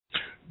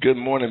Good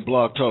morning,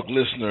 Blog Talk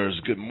listeners.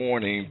 Good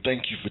morning.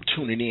 Thank you for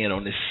tuning in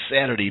on this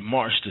Saturday,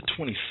 March the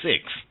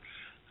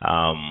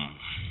 26th.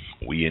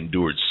 We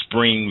endured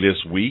spring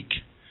this week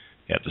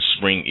at the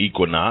spring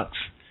equinox,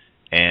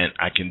 and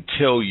I can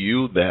tell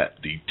you that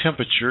the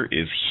temperature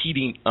is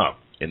heating up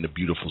in the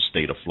beautiful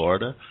state of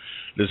Florida.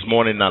 This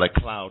morning, not a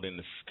cloud in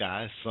the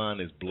sky.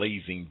 Sun is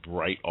blazing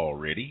bright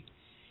already.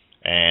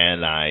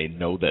 And I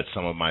know that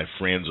some of my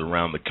friends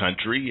around the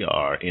country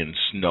are in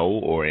snow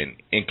or in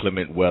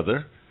inclement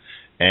weather.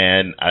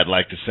 And I'd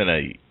like to send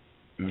a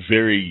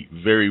very,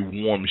 very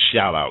warm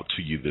shout out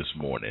to you this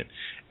morning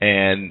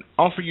and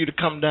offer you to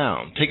come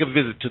down, take a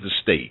visit to the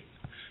state,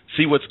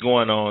 see what's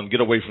going on,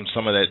 get away from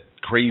some of that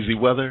crazy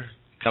weather,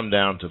 come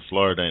down to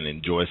Florida and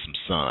enjoy some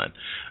sun.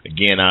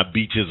 Again, our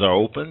beaches are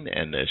open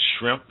and the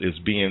shrimp is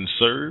being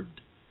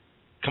served.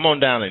 Come on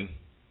down and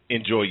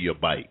enjoy your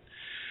bite.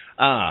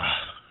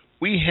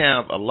 We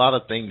have a lot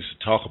of things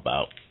to talk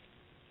about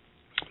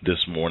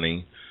this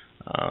morning.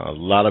 A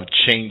lot of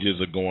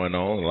changes are going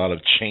on. A lot of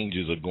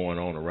changes are going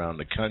on around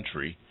the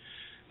country.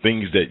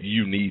 Things that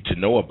you need to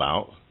know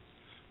about.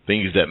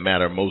 Things that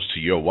matter most to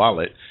your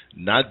wallet,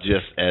 not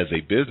just as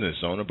a business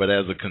owner, but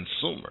as a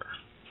consumer.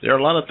 There are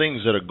a lot of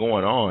things that are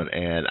going on,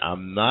 and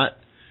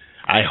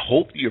I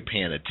hope you're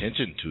paying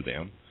attention to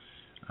them.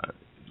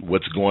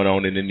 What's going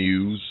on in the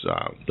news,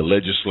 the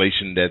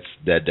legislation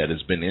that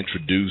has been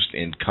introduced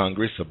in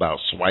Congress about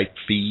swipe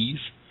fees,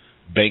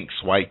 bank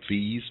swipe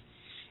fees.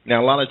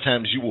 Now, a lot of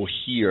times you will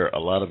hear a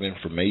lot of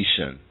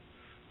information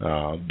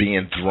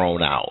being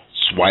thrown out,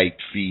 swipe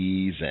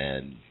fees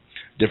and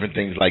different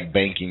things like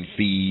banking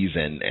fees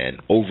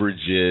and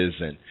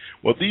overages. And,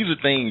 well, these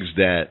are things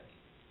that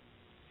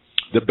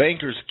the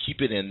bankers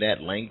keep it in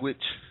that language,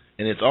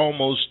 and it's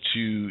almost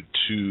to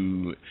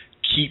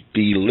keep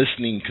the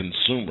listening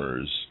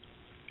consumers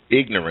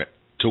ignorant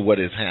to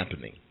what is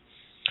happening.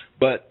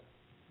 But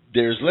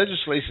there's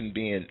legislation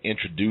being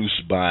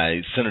introduced by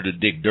Senator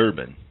Dick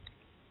Durbin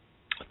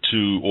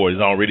or has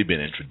already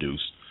been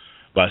introduced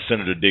by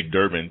Senator Dick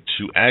Durbin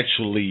to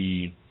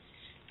actually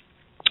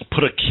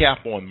put a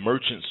cap on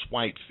merchant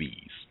swipe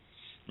fees.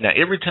 Now,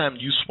 every time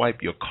you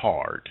swipe your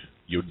card,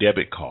 your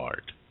debit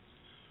card,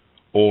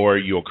 or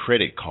your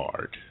credit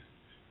card,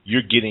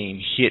 you're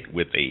getting hit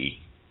with a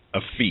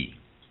fee.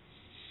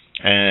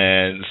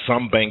 And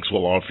some banks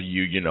will offer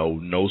you,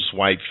 no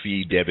swipe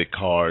fee debit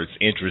cards,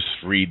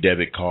 interest-free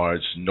debit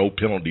cards, no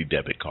penalty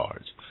debit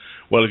cards.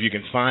 Well, if you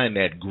can find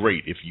that,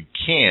 great. If you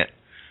can't,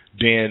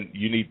 then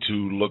you need to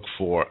look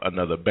for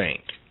another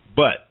bank.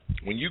 But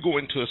when you go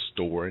into a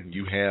store and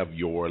you have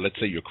let's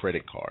say your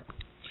credit card,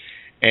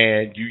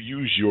 and you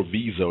use your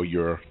Visa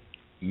or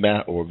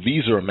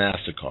Visa or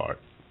MasterCard,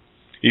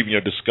 even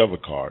your Discover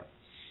card,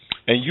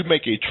 and you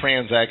make a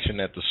transaction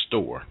at the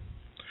store,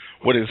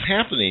 what is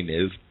happening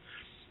is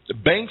the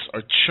banks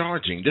are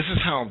charging. This is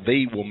how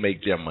they will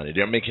make their money.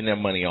 They're making their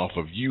money off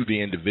of you,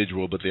 the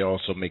individual, but they're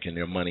also making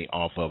their money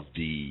off of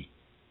the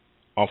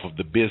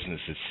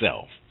business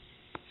itself.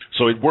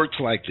 So it works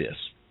like this.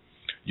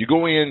 You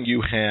go in,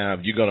 you're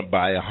going to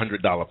buy a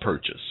 $100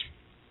 purchase.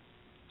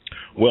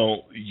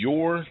 Well,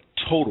 your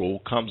total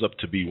comes up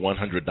to be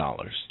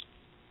 $100.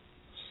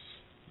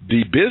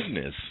 The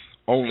business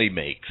only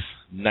makes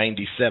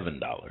 $97.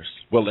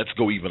 Well, let's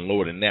go even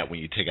lower than that when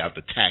you take out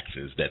the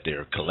taxes that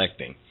they're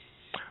collecting.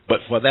 But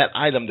for that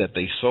item that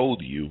they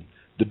sold you,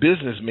 the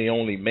business may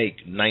only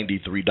make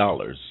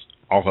 $93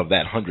 off of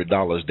that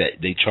 $100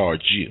 that they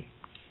charge you.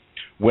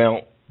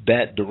 Well,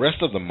 the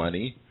rest of the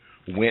money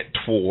went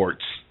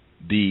towards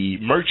the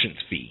merchant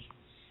fee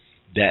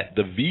that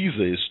the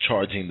Visa is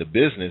charging the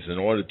business in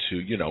order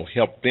to,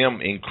 help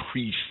them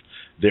increase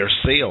their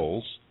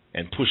sales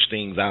and push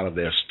things out of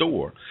their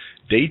store.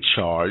 They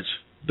charge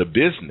the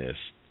business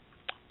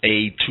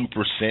a 2%,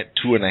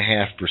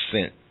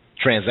 2.5%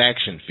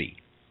 transaction fee.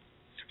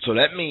 So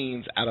that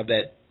means out of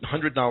that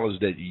 $100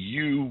 that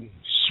you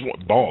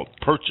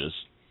purchased,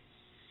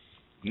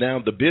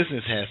 now the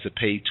business has to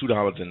pay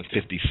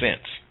 $2.50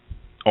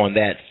 on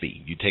that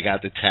fee. You take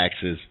out the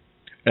taxes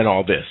and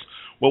all this.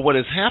 Well, what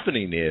is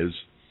happening is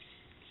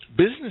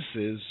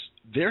businesses,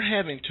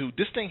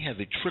 this thing has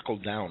a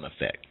trickle-down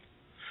effect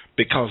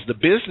because the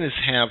business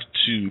have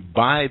to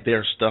buy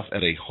their stuff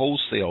at a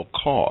wholesale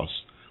cost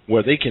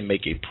where they can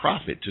make a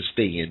profit to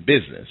stay in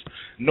business.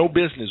 No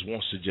business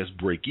wants to just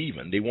break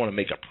even. They want to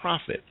make a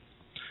profit.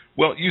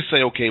 Well, you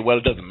say, okay, well,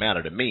 it doesn't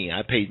matter to me.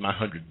 I paid my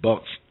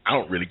 $100. I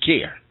don't really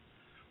care.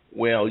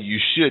 Well, you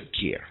should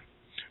care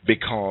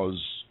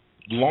because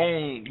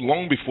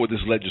long before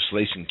this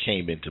legislation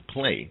came into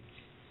play,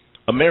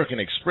 American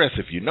Express,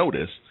 if you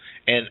notice,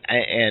 and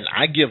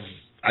I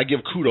give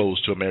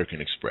kudos to American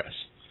Express.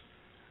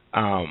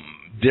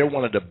 They're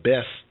one of the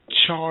best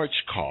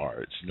charge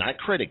cards, not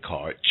credit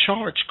card,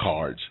 charge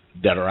cards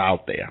that are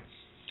out there.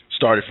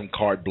 Started from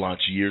Carte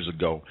Blanche years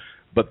ago,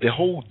 but the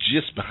whole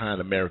gist behind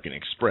American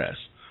Express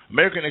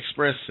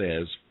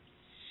says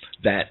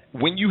that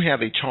when you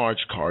have a charge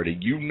card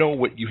and you know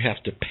what you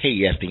have to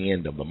pay at the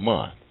end of the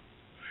month,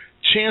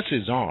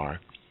 chances are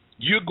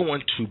you're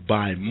going to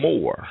buy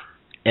more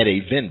at a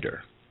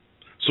vendor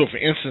So, for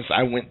instance,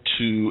 I went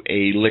to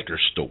a liquor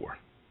store.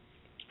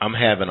 I'm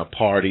having a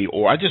party,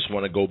 or I just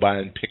want to go by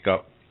and pick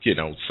up,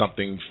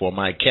 something for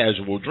my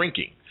casual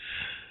drinking.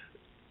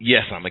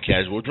 Yes, I'm a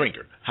casual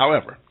drinker.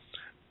 However,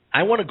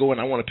 I want to go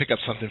and I want to pick up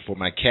something for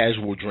my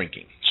casual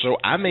drinking. So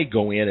I may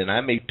go in and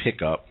I may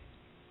pick up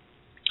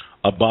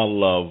a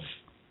bottle of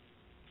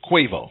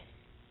Quavo.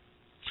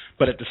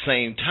 But at the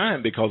same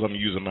time, because I'm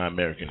using my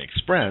American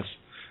Express,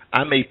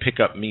 I may pick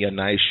up me a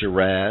nice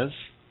Shiraz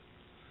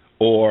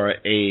or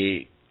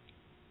a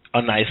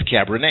nice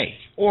Cabernet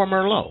or a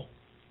Merlot.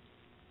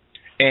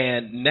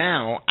 And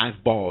now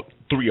I've bought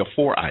 3 or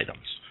 4 items.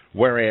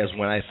 Whereas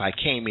if I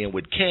came in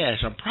with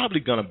cash, I'm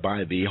probably going to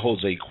buy the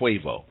Jose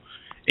Cuervo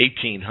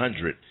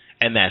 1800,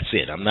 and that's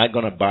it. I'm not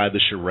going to buy the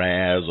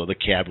Shiraz or the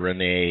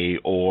Cabernet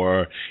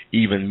or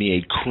even me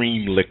a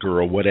cream liquor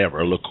or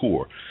whatever, a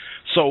liqueur.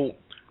 So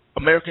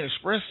American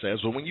Express says,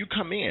 well, when you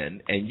come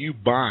in and you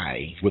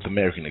buy with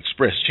American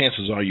Express,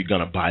 chances are you're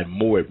going to buy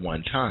more at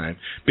one time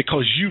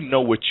because you know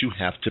what you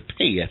have to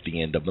pay at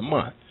the end of the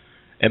month.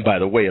 And by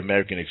the way,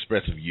 American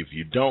Express, if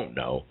you don't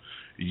know,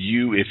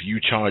 if you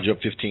charge up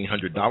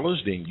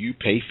 $1,500, then you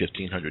pay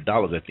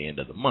 $1,500 at the end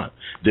of the month.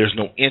 There's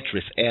no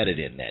interest added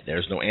in that.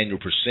 There's no annual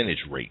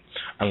percentage rate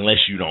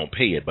unless you don't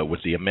pay it. But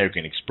with the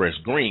American Express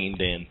Green,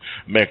 then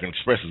American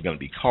Express is going to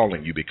be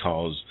calling you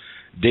because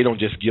they don't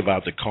just give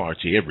out the card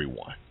to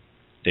everyone.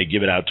 They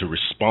give it out to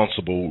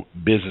responsible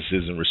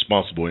businesses and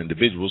responsible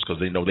individuals because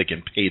they know they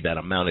can pay that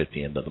amount at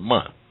the end of the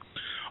month.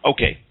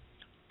 Okay,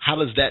 how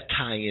does that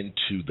tie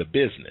into the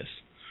business?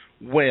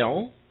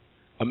 Well,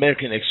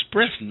 American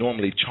Express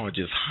normally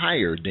charges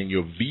higher than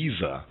your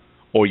Visa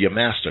or your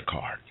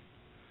MasterCard.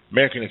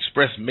 American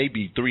Express may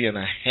be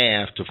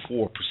 3.5% to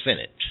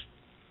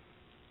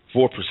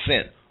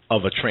 4%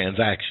 of a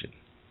transaction.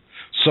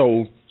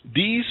 So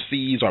these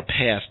fees are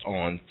passed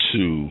on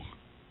to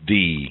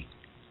the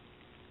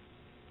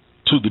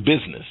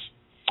business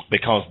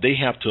because they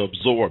have to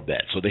absorb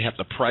that. So they have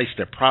to price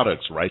their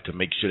products right to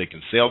make sure they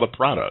can sell the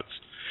products,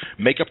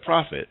 make a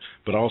profit,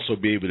 but also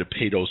be able to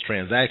pay those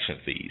transaction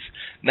fees.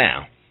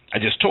 Now, I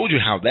just told you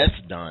how that's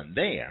done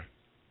there,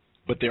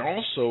 but they're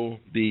also,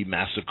 the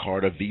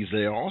MasterCard or Visa,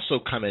 they're also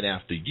coming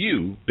after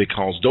you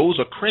because those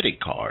are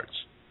credit cards.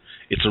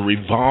 It's a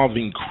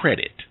revolving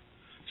credit.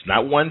 It's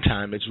not one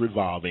time, it's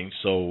revolving.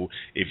 So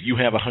if you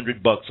have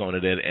 $100 on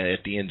it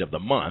at the end of the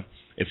month,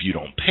 if you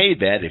don't pay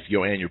that, if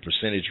your annual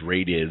percentage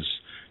rate is,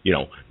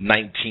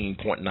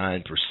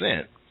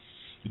 19.9%,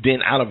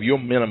 then out of your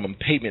minimum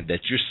payment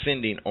that you're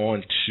sending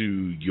on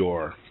to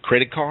your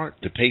credit card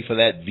to pay for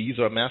that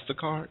Visa or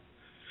MasterCard,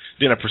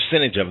 then a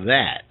percentage of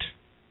that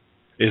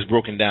is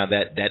broken down,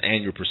 that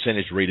annual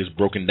percentage rate is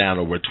broken down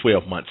over a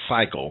 12-month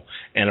cycle,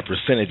 and a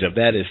percentage of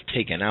that is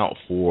taken out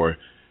for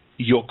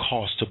your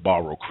cost to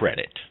borrow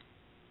credit.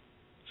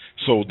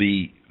 So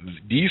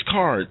these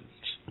cards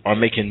are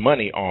making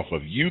money off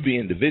of you, the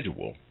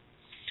individual,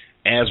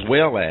 as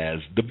well as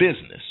the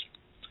business.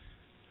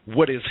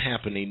 What is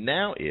happening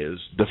now is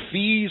the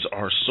fees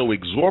are so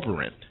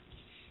exorbitant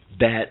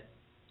that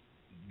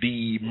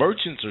the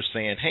merchants are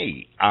saying,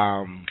 hey,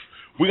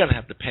 we're going to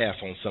have to pass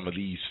on some of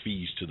these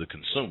fees to the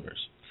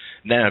consumers.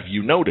 Now, if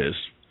you notice,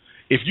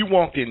 if you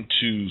walk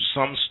into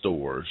some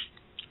stores,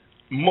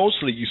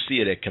 mostly you see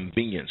it at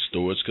convenience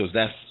stores because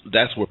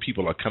that's where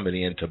people are coming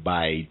in to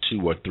buy a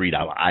 $2 or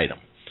 $3 item.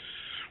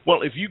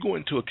 Well, if you go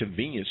into a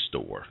convenience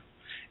store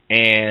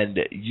and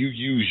you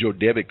use your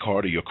debit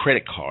card or your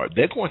credit card,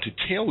 they're going to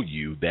tell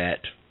you that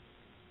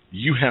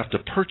you have to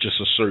purchase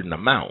a certain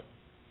amount.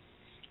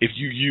 If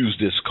you use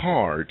this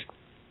card,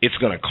 it's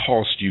going to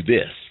cost you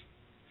this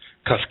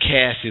because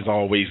cash is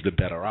always the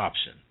better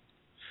option.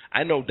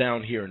 I know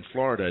down here in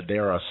Florida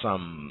there are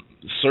some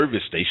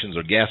service stations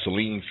or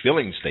gasoline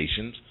filling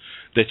stations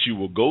that you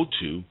will go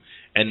to,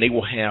 and they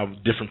will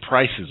have different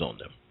prices on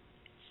them.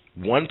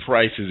 One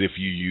price is if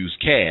you use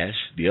cash.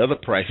 The other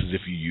price is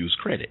if you use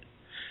credit.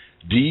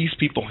 These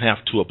people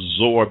have to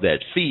absorb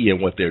that fee,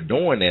 and what they're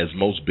doing, as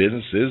most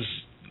businesses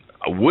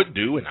would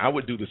do, and I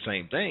would do the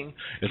same thing,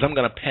 is I'm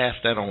going to pass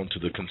that on to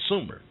the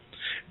consumer.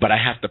 But I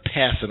have to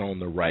pass it on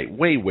the right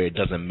way where it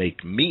doesn't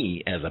make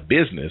me, as a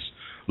business,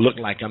 look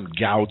like I'm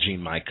gouging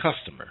my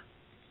customer.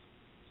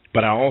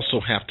 But I also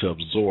have to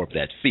absorb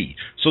that fee.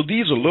 So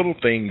these are little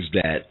things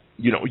that,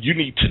 you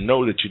need to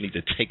know that you need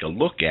to take a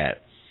look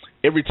at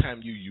every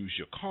time you use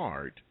your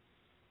card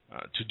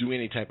to do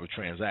any type of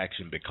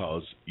transaction,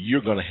 because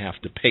you're going to have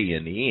to pay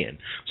in the end.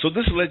 So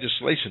this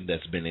legislation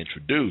that's been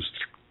introduced,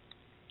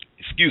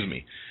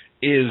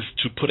 is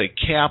to put a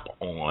cap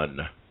on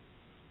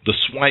the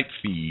swipe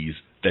fees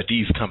that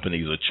these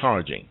companies are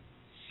charging.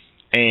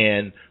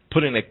 And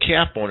putting a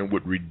cap on it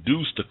would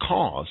reduce the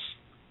cost.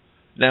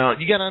 Now,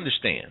 you got to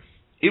understand,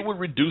 it would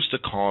reduce the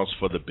cost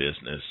for the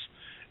business,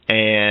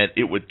 and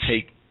it would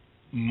take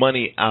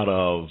money out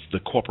of the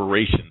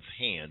corporation's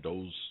hand,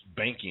 those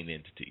banking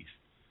entities.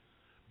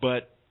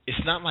 But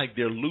it's not like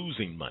they're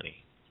losing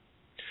money.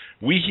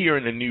 We hear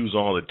in the news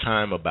all the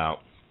time about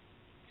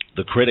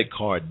the credit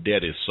card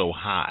debt is so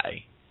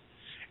high,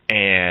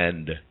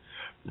 and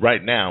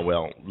Right now,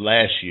 well,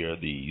 last year,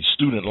 the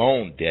student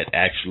loan debt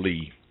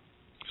actually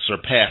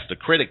surpassed the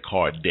credit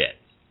card debt.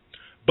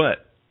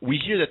 But we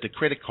hear that the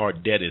credit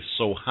card debt is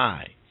so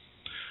high.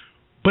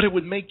 But it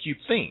would make you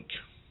think,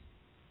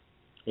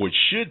 or it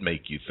should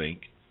make you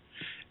think,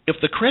 if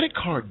the credit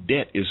card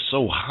debt is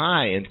so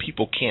high and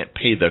people can't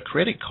pay their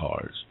credit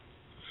cards,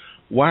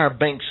 why are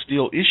banks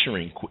still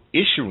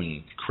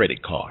issuing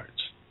credit cards?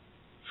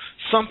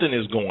 Something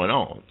is going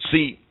on.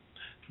 See,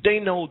 they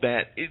know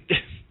that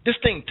this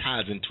thing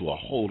ties into a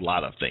whole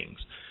lot of things.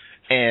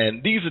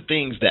 And these are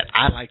things that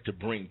I like to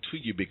bring to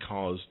you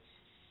because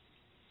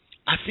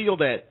I feel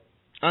that,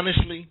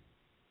 honestly,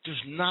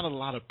 there's not a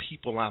lot of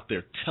people out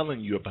there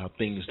telling you about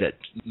things that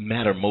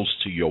matter most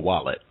to your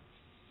wallet.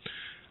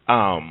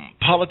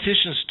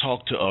 Politicians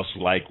talk to us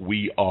like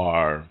we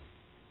are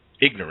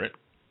ignorant.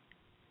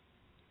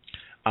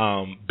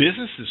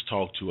 Businesses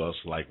talk to us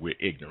like we're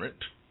ignorant.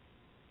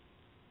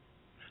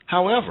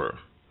 However,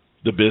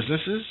 the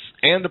businesses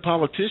and the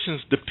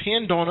politicians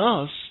depend on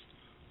us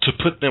to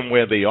put them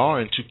where they are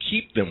and to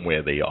keep them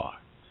where they are.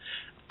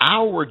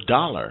 Our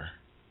dollar,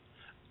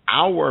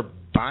 our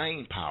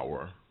buying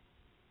power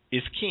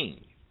is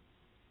king.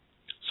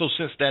 So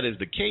since that is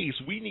the case,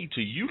 we need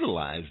to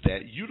utilize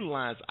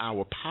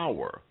our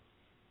power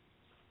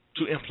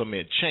to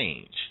implement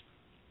change.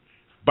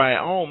 By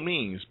all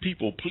means,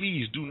 people,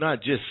 please do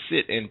not just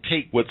sit and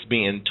take what's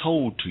being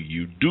told to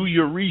you. Do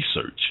your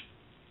research.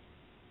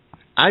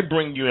 I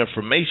bring you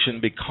information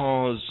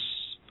because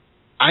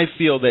I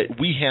feel that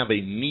we have a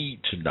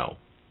need to know.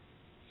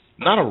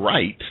 Not a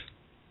right.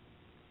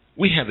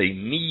 We have a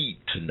need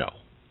to know.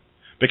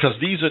 Because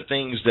these are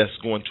things that's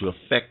going to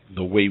affect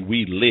the way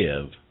we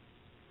live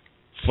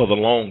for the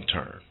long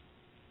term.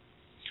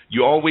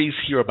 You always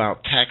hear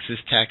about taxes,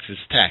 taxes,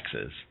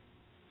 taxes.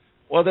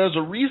 Well, there's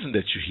a reason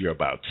that you hear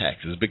about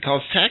taxes,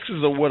 because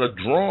taxes are what are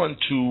drawn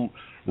to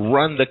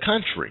run the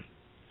country.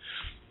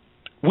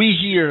 We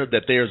hear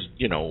that there's,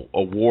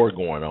 a war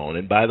going on.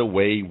 And by the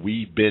way,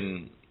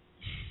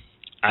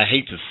 I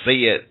hate to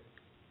say it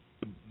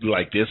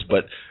like this,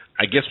 but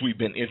I guess we've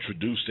been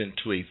introduced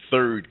into a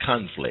third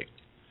conflict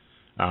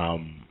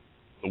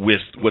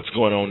with what's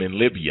going on in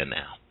Libya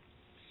now.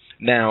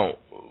 Now,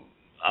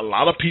 a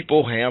lot of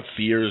people have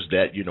fears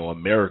that,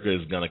 America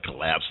is going to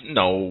collapse.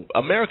 No,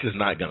 America is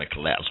not going to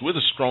collapse. We're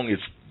the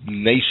strongest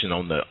nation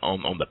on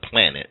the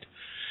planet.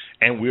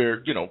 And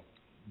we're,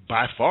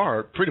 by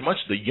far, pretty much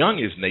the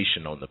youngest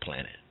nation on the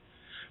planet.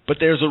 But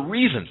there's a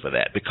reason for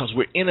that, because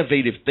we're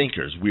innovative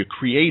thinkers. We're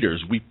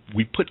creators.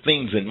 We put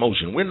things in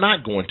motion. We're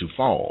not going to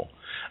fall.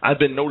 I've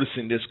been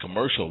noticing this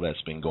commercial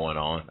that's been going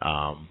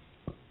on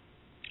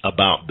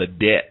about the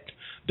debt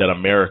that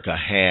America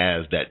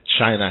has, that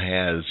China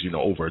has,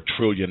 over $1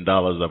 trillion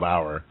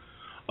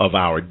of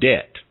our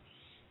debt,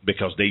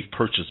 because they've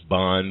purchased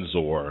bonds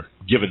or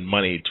given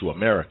money to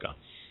America.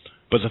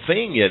 But the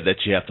thing that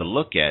you have to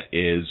look at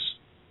is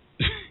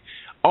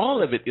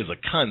all of it is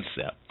a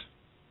concept.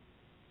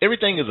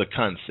 Everything is a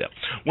concept.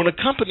 When a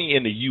company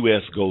in the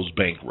U.S. goes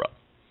bankrupt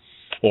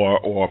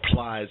or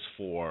applies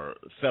for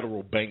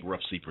federal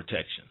bankruptcy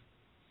protection,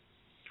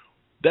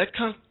 that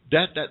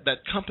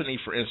company,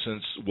 for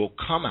instance, will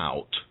come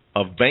out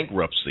of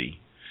bankruptcy.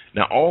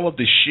 Now, all of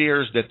the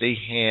shares that they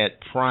had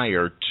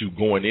prior to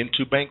going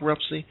into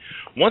bankruptcy,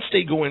 once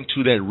they go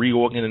into that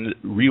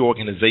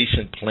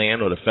reorganization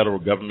plan, or the federal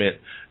government,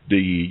 the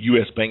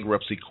U.S.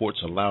 bankruptcy courts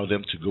allow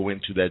them to go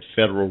into that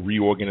federal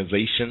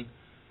reorganization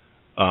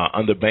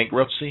under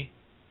bankruptcy.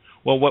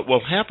 Well, what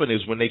will happen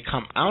is when they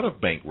come out of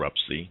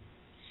bankruptcy,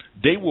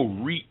 they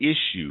will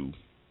reissue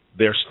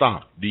their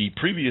stock. The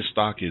previous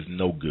stock is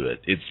no good.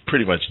 It's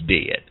pretty much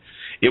dead.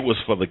 It was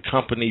for the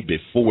company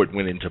before it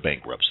went into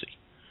bankruptcy.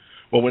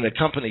 Well, when a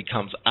company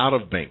comes out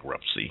of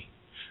bankruptcy,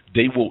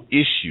 they will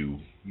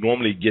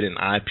normally get an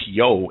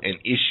IPO and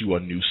issue a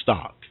new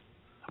stock,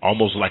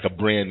 almost like a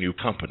brand new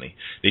company.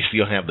 They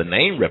still have the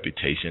name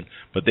reputation,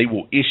 but they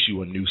will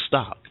issue a new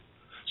stock.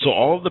 So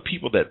all of the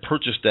people that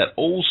purchased that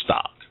old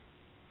stock,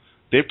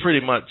 they're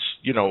pretty much,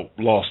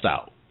 lost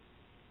out.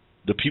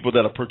 The people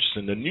that are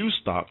purchasing the new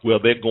stock, well,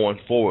 they're going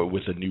forward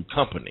with a new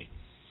company.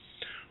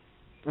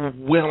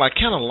 Well, I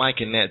kind of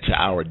liken that to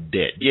our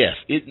debt. Yes,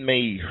 it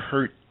may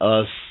hurt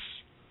us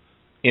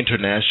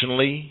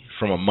internationally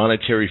from a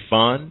monetary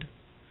fund,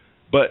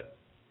 but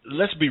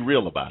let's be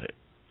real about it.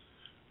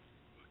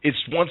 It's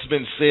once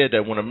been said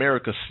that when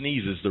America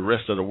sneezes, the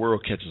rest of the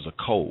world catches a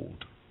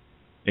cold.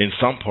 In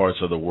some parts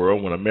of the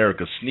world, when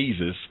America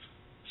sneezes,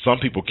 some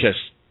people catch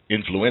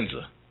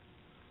influenza.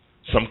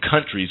 Some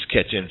countries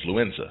catch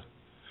influenza,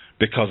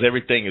 because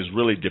everything is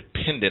really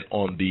dependent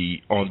on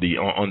the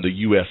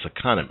U.S.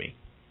 economy.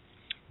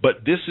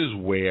 But this is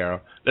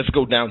where, let's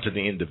go down to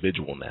the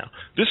individual now.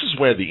 This is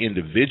where the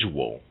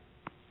individual,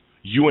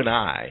 you and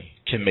I,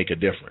 can make a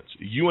difference.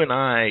 You and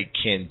I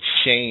can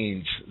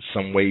change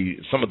some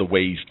of the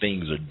ways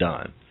things are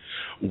done.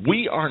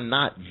 We are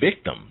not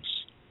victims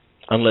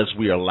unless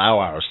we allow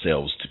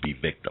ourselves to be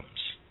victims.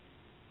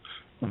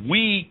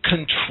 We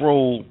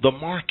control the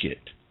market,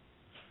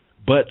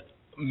 but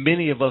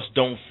many of us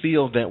don't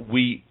feel that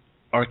we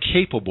are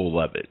capable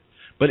of it.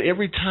 But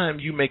every time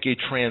you make a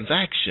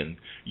transaction,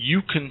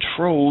 you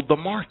control the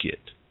market.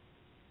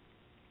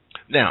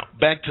 Now,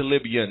 back to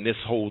Libya and this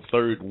whole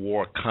third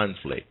war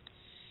conflict.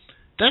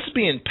 That's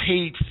being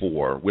paid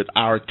for with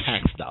our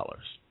tax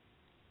dollars.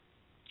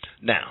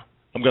 Now,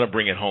 I'm going to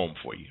bring it home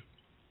for you.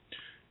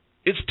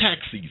 It's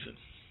tax season,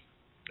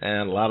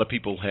 and a lot of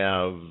people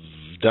have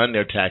done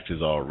their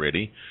taxes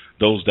already.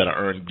 Those that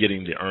are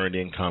getting the earned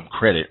income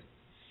credit,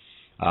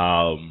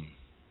 a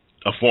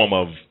form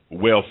of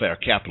welfare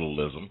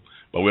capitalism,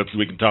 but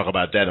we can talk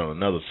about that on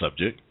another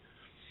subject.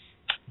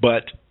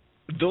 But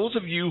those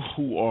of you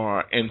who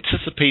are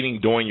anticipating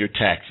doing your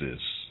taxes,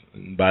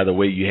 and by the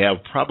way, you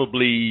have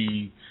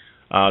probably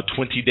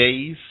 20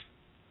 days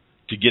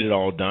to get it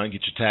all done,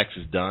 get your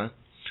taxes done.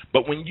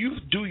 But when you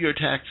do your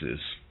taxes,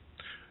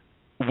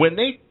 we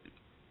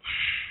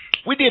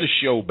did a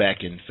show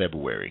back in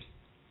February,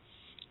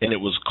 and it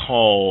was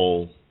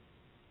called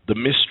The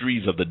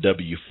Mysteries of the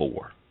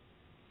W-4.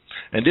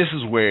 And this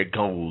is where it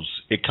comes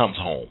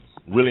home,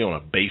 really on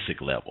a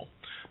basic level.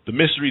 The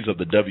Mysteries of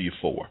the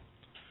W-4.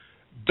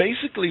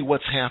 Basically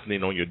what's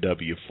happening on your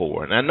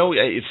W-4, and I know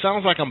it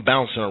sounds like I'm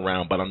bouncing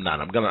around, but I'm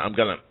not. I'm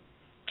gonna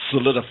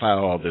solidify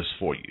all this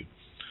for you.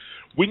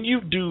 When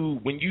you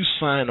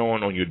sign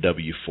on your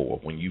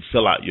W-4, when you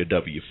fill out your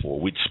W-4,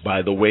 which,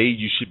 by the way,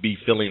 you should be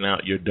filling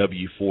out your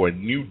W-4, a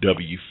new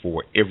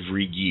W-4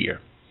 every year.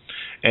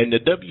 And the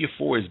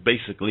W-4 is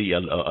basically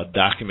a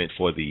document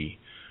for the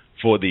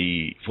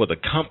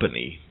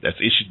company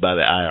that's issued by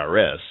the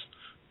IRS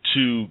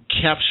to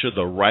capture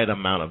the right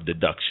amount of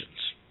deductions.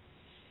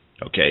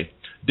 Okay?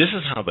 This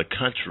is how the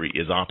country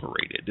is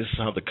operated. This is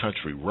how the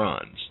country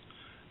runs,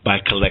 by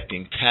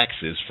collecting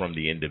taxes from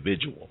the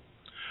individual.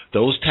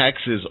 Those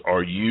taxes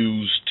are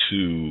used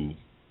to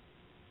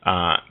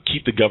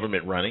keep the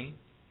government running.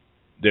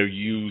 They're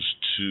used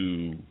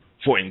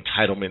for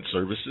entitlement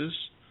services.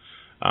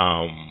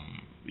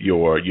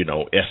 Your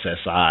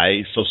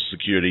SSI, Social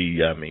Security,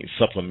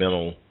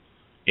 supplemental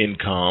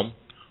income,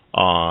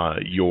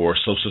 your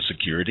Social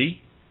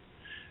Security.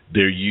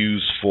 They're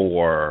used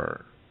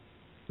for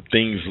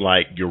things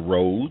like your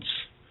roads,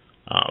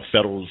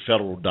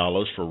 federal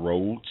dollars for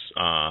roads,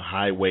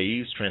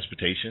 highways,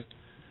 transportation.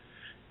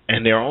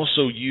 And they're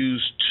also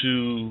used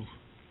to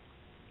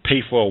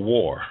pay for a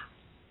war.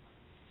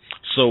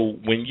 So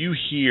when you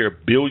hear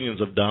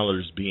billions of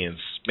dollars being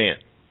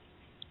spent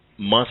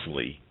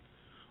monthly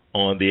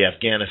on the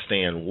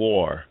Afghanistan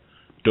war,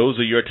 those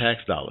are your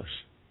tax dollars.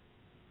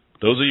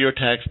 Those are your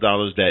tax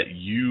dollars that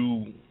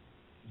you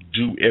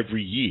do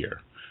every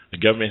year. The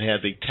government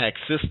has a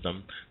tax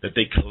system that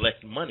they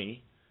collect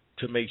money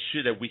to make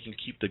sure that we can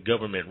keep the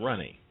government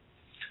running.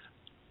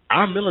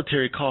 Our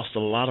military costs a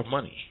lot of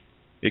money.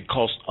 It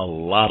costs a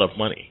lot of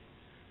money.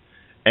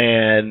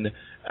 And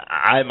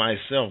I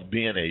myself,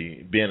 being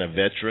a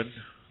veteran,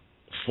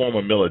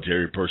 former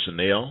military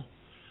personnel,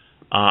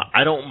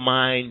 I don't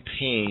mind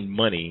paying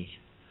money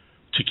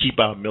to keep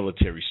our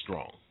military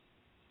strong.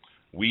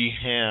 We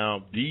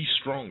have the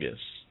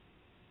strongest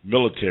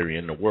military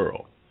in the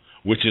world,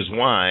 which is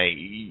why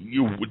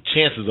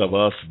chances of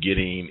us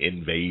getting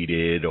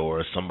invaded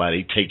or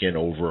somebody taking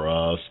over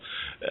us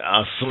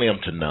are slim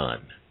to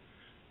none,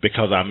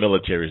 because our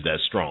military is that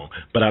strong.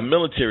 But our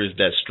military is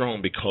that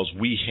strong because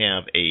we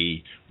have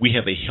a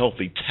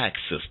healthy tax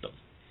system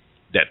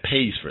that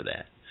pays for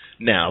that.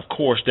 Now, of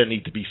course, there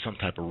need to be some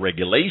type of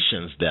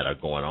regulations that are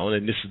going on,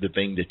 and this is the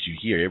thing that you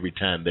hear every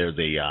time there's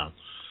a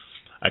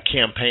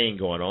campaign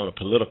going on, a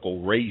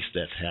political race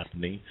that's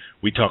happening.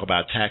 We talk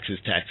about taxes,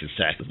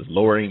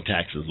 lowering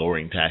taxes.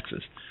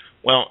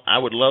 Well, I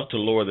would love to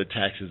lower the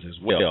taxes as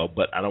well,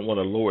 but I don't want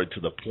to lower it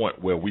to the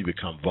point where we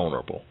become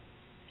vulnerable.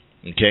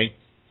 Okay?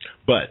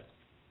 But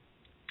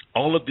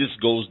all of this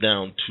goes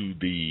down to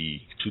the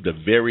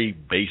very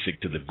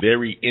basic, to the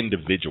very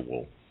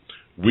individual.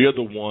 We're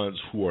the ones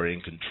who are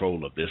in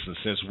control of this, and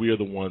since we are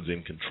the ones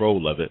in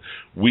control of it,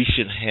 we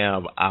should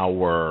have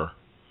our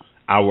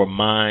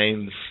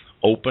minds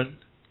open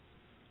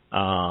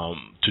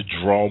to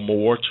draw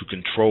more, to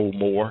control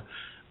more.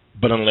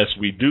 But unless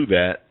we do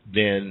that,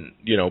 then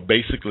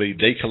basically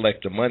they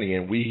collect the money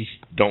and we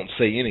don't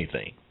say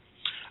anything.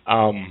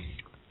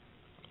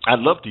 I'd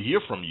love to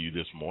hear from you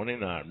this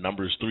morning. Our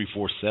number is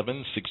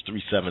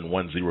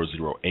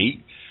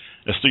 347-637-1008.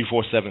 That's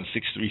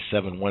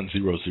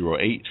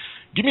 347-637-1008.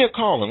 Give me a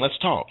call and let's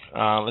talk.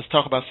 Let's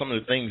talk about some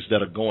of the things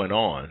that are going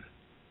on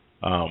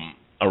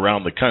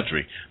around the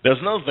country. There's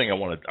another thing I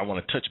want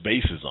to touch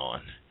bases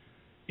on.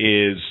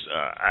 Is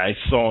I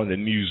saw in the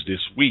news this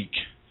week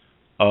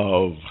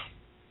of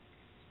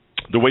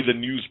the way the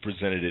news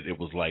presented it. It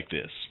was like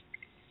this.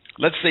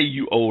 Let's say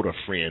you owed a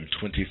friend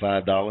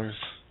 $25.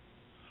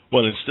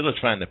 Well, instead of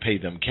trying to pay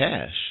them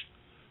cash,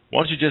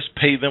 why don't you just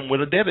pay them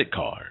with a debit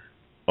card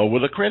or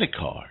with a credit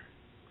card?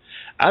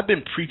 I've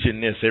been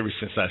preaching this ever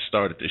since I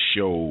started the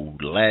show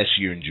last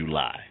year in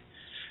July,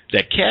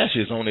 that cash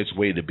is on its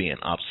way to being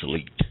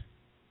obsolete.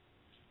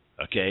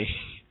 Okay?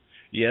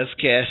 Yes,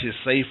 cash is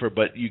safer,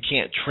 but you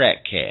can't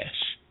track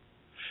cash.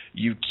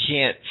 You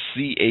can't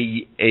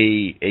see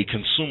a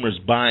consumer's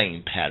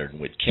buying pattern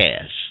with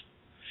cash.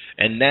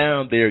 And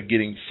now they're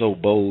getting so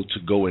bold to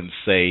go and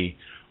say,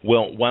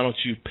 well, why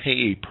don't you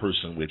pay a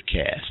person with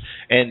cash?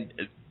 And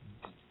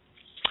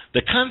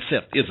the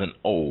concept isn't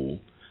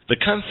old. The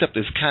concept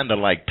is kind of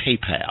like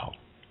PayPal.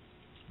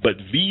 But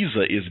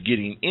Visa is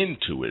getting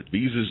into it.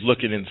 Visa is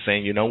looking and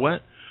saying, you know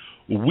what?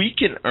 We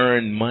can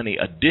earn money,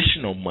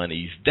 additional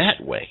monies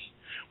that way.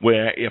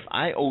 Where if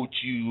I owed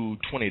you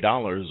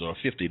 $20 or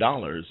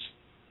 $50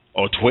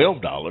 or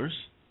 $12,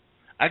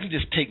 I can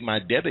just take my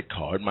debit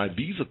card, my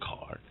Visa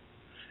card,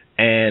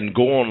 and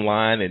go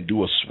online and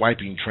do a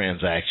swiping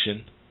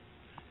transaction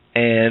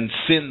and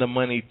send the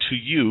money to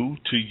you,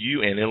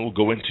 and it'll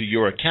go into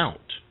your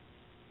account.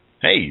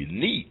 Hey,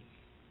 neat.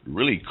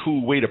 Really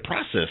cool way to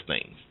process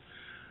things.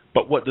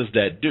 But what does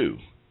that do?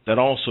 That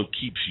also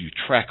keeps you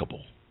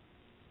trackable.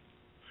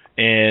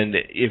 And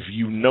if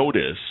you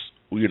notice,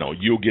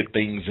 you'll get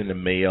things in the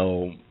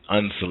mail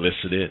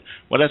unsolicited.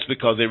 Well, that's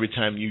because every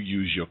time you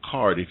use your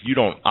card, if you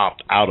don't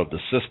opt out of the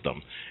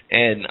system,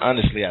 and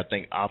honestly, I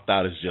think opt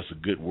out is just a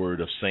good word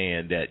of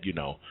saying that,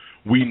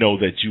 we know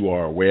that you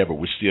are aware, but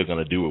we're still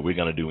going to do what we're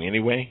going to do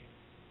anyway.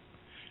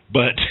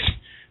 But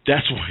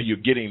that's why you're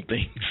getting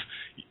things.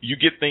 You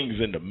get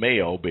things in the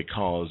mail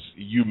because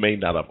you may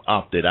not have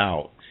opted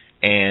out,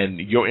 and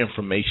your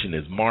information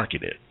is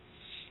marketed.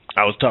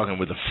 I was talking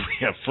with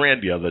a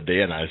friend the other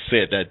day, and I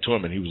said that to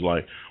him, and he was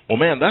like, well,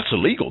 man, that's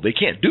illegal. They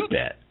can't do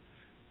that.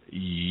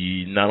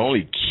 Not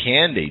only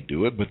can they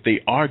do it, but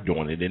they are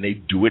doing it, and they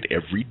do it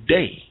every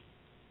day.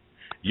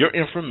 Your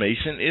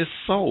information is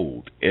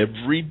sold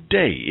every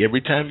day.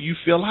 Every time you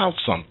fill out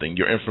something,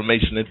 your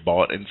information is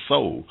bought and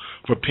sold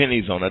for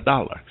pennies on a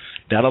dollar.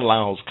 That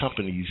allows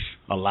companies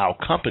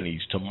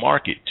to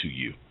market to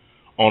you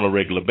on a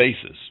regular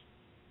basis.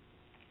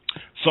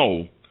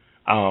 So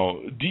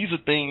these are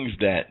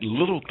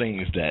little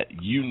things that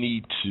you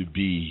need to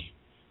be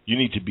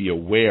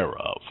aware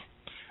of.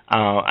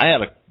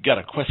 I got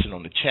a question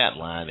on the chat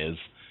line. Is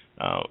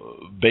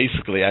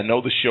basically, I know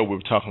the show we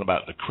were talking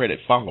about the credit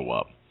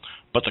follow-up,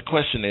 but the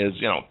question is,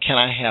 can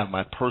I have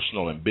my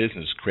personal and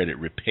business credit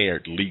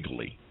repaired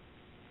legally?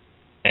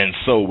 And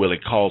so will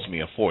it cost me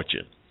a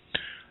fortune?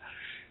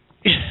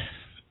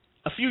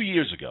 A few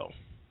years ago,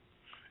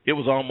 it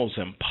was almost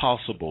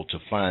impossible to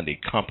find a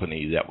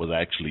company that was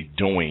actually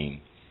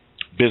doing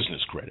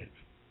business credit.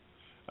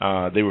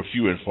 They were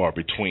few and far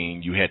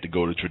between. You had to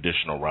go the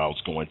traditional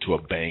routes, going to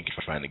a bank,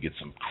 trying to get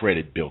some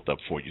credit built up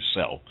for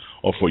yourself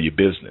or for your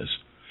business.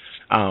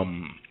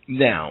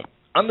 Now,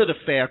 under the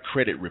Fair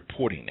Credit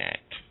Reporting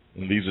Act,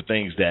 and these are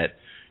things that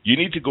you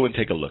need to go and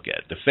take a look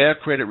at, the Fair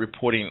Credit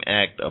Reporting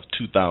Act of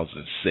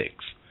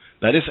 2006.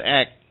 Now, this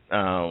act,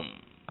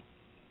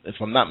 if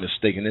I'm not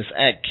mistaken, this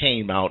act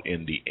came out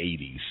in the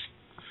 80s,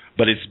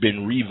 but it's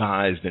been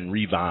revised and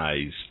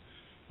revised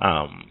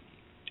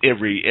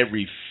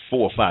every 4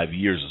 or 5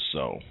 years or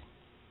so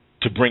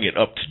to bring it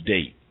up to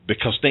date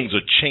because things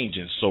are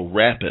changing so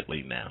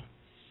rapidly now.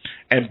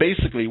 And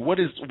basically,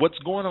 what's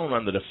going on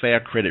under the Fair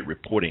Credit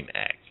Reporting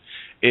Act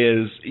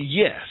is,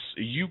 yes,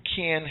 you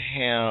can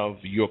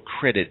have your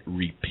credit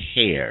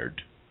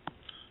repaired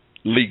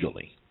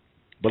legally,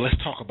 but let's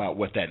talk about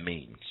what that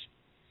means.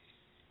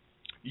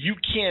 You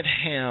can't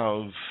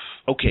have,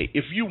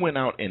 if you went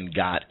out and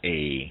got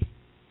a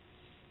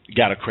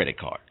credit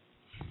card.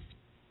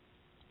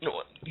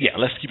 Yeah,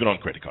 let's keep it on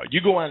credit card. You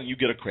go out and you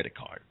get a credit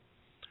card.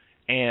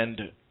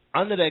 And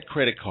under that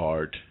credit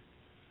card,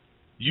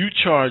 you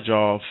charge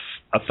off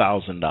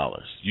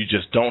 $1,000. You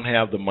just don't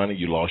have the money.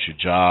 You lost your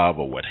job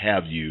or what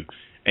have you,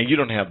 and you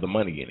don't have the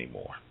money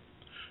anymore.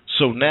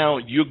 So now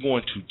you're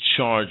going to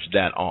charge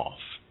that off,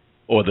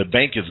 or the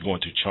bank is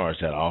going to charge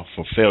that off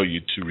for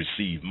failure to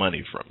receive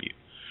money from you.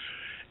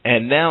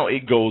 And now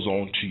it goes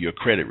on to your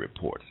credit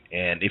report.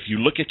 And if you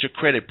look at your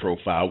credit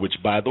profile, which,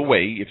 by the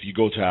way, if you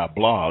go to our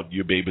blog,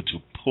 you'll be able to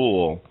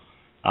pull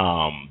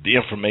the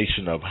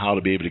information of how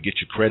to be able to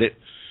get your credit.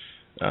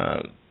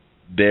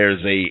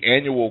 There's a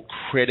annual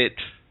credit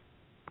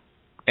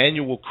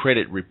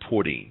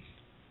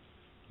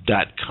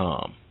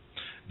reporting.com.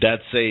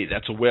 That's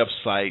a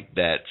website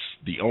that's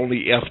the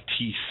only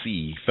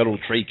FTC, Federal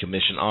Trade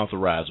Commission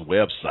authorized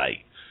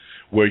website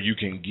where you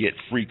can get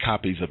free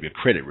copies of your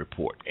credit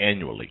report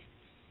annually.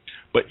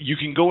 But you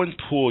can go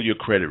and pull your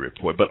credit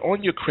report. But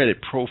on your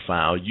credit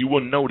profile, you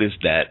will notice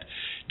that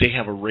they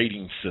have a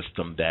rating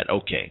system that,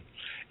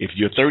 if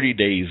you're 30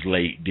 days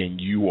late, then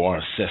you are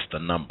assessed a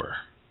number.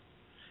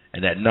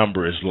 And that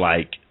number is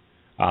like,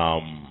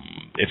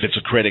 if it's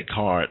a credit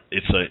card,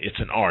 it's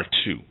an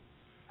R2.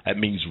 That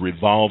means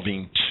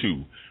revolving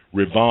 2.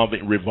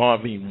 Revolving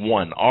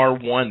 1.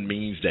 R1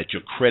 means that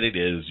your credit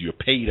you're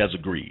paid as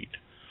agreed.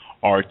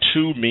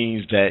 R2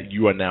 means that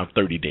you are now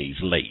 30 days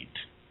late.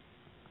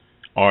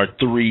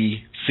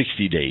 R3,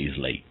 60 days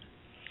late.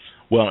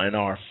 Well, in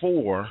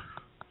R4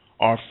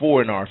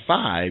 and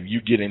R5, you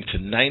get into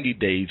 90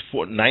 days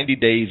and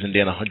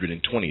then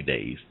 120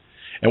 days.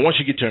 And once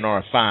you get to an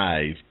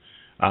R5,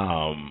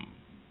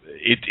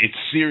 it's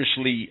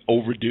seriously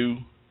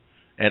overdue,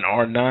 An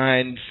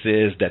R9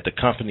 says that the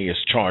company has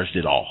charged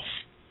it off.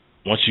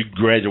 Once you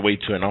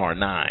graduate to an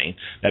R9,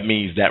 that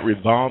means that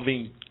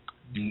revolving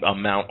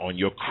amount on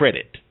your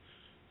credit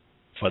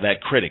for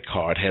that credit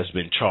card has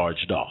been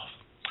charged off.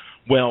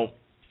 Well,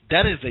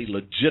 that is a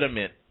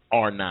legitimate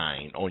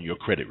R9 on your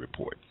credit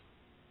report.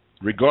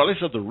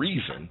 Regardless of the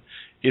reason,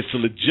 it's a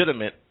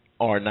legitimate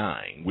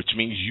R9, which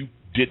means you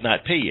did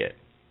not pay it.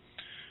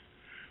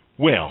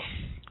 Well,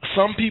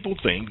 some people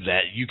think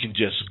that you can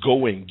just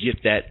go and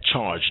get that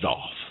charged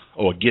off,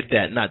 or get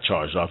that not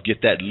charged off,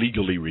 get that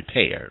legally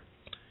repaired.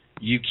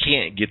 You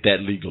can't get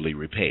that legally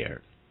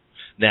repaired.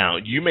 Now,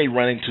 you may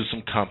run into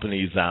some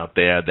companies out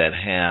there that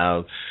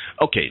have.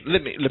 Okay,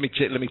 let me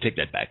take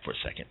that back for a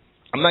second.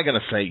 I'm not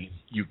going to say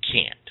you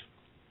can't,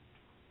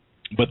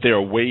 but there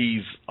are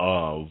ways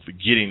of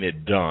getting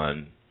it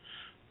done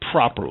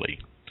properly.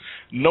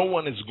 No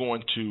one is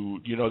going to,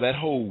 that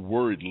whole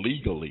word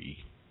legally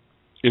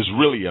is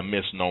really a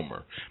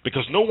misnomer,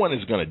 because no one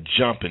is going to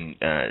jump and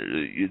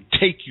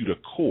take you to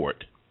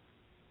court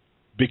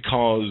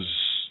because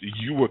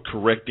you were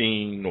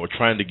correcting or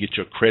trying to get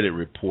your credit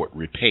report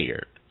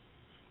repaired.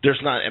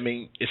 It's not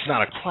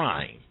a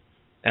crime.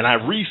 And I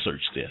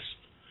researched this.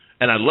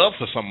 And I'd love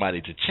for somebody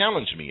to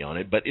challenge me on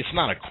it, but it's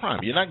not a crime.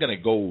 You're not going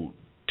to go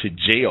to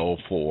jail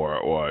for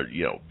or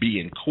be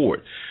in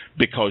court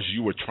because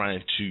you were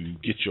trying to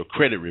get your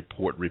credit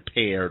report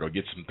repaired or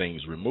get some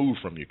things removed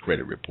from your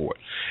credit report.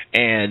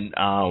 And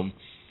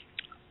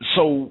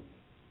so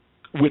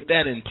with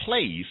that in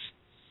place,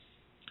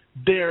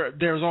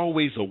 there's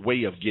always a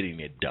way of getting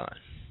it done.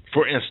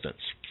 For instance,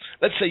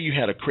 let's say you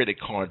had a credit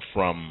card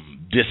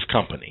from this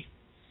company,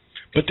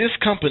 but this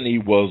company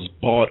was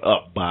bought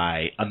up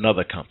by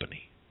another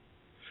company.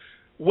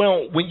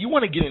 Well, when you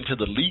want to get into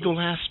the legal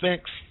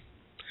aspects,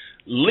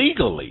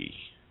 legally,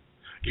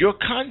 your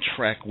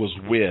contract was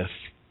with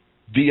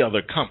the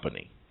other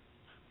company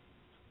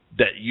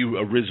that you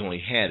originally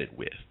had it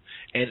with.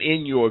 And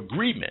in your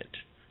agreement,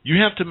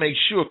 you have to make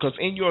sure, because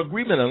in your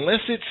agreement,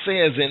 unless it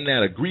says in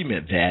that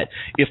agreement that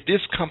if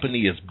this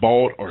company is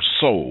bought or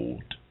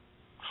sold,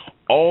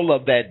 all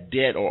of that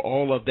debt or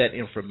all of that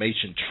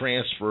information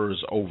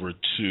transfers over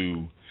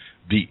to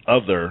the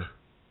other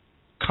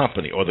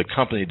company or the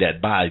company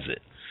that buys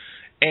it.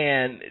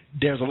 And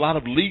there's a lot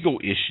of legal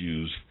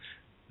issues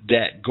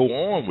that go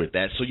on with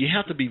that, so you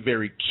have to be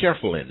very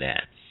careful in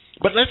that.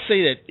 But let's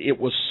say that it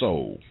was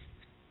sold,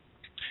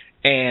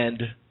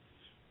 and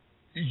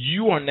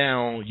your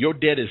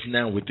debt is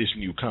now with this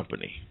new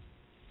company.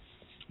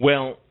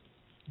 Well,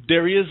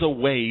 there is a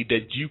way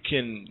that you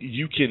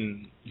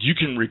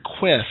can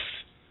request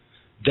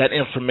that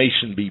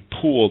information be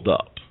pulled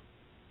up,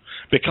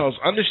 because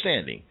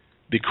understanding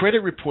the credit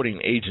reporting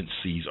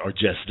agencies are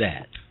just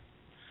that.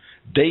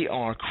 They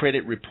are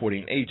credit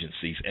reporting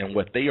agencies, and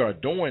what they are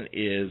doing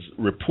is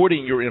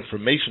reporting your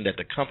information that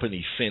the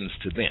company sends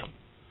to them.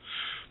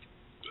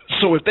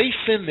 So if they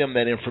send them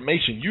that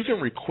information, you can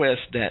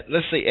request that,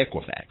 let's say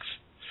Equifax.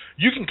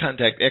 You can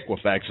contact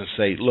Equifax and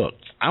say, look,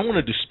 I want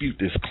to dispute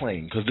this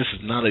claim because this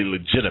is not a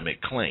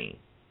legitimate claim.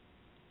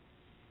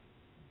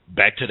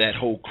 Back to that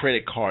whole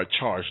credit card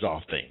charged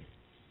off thing.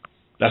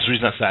 That's the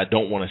reason I said I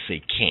don't want to say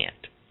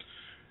can't.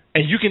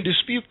 And you can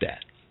dispute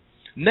that.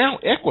 Now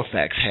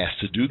Equifax has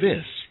to do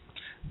this.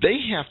 They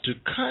have to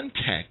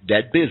contact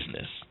that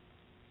business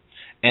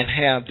and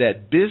have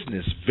that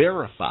business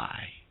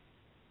verify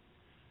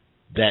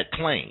that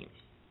claim,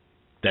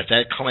 that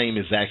claim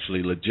is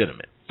actually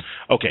legitimate.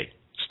 Okay,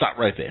 stop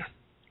right there.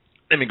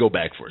 Let me go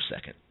back for a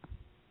second.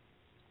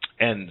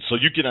 And so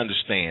you can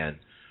understand,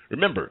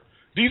 remember,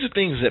 these are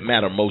things that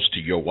matter most to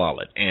your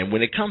wallet. And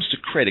when it comes to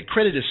credit,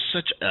 credit is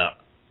such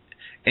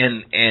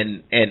an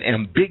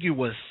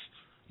ambiguous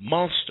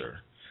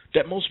monster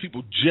that most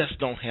people just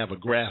don't have a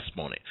grasp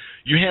on it.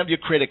 You have your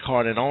credit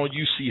card, and all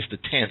you see is the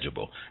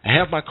tangible. I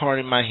have my card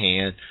in my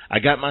hand. I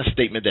got my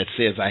statement that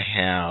says I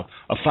have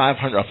a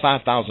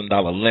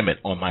 $5,000 limit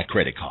on my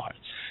credit card.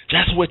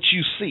 That's what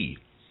you see.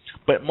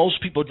 But most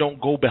people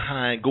don't go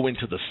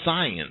into the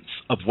science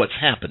of what's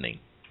happening.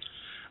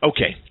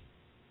 Okay.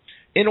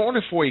 In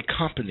order for a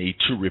company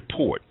to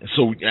report,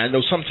 so I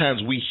know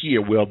sometimes we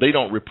hear, well, they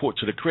don't report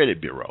to the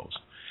credit bureaus.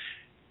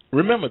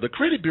 Remember, the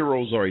credit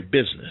bureaus are a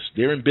business.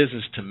 They're in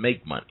business to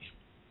make money.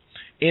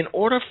 In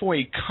order for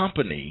a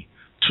company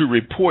to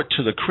report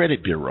to the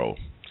credit bureau,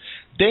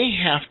 they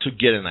have to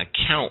get an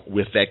account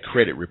with that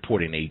credit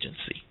reporting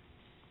agency.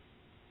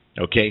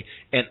 Okay?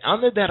 And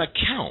under that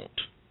account,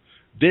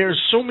 there's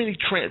so many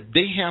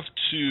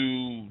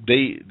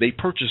they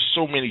purchase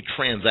so many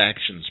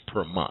transactions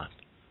per month.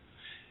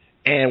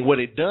 And what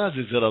it does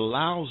is it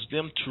allows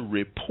them to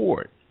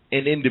report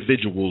an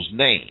individual's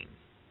name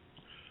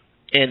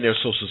and their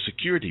social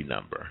security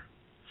number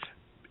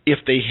if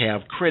they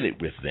have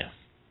credit with them.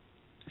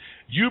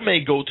 You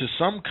may go to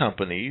some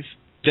companies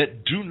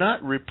that do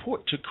not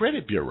report to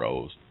credit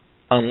bureaus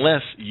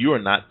unless you're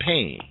not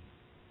paying.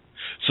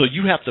 So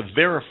you have to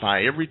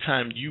verify every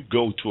time you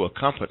go to a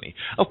company.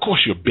 Of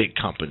course, your big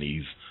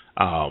companies,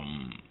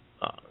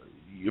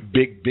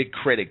 big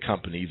credit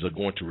companies are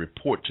going to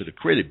report to the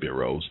credit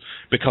bureaus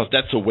because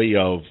that's a way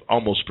of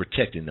almost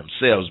protecting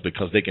themselves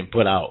because they can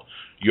put out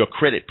your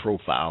credit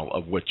profile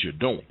of what you're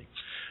doing.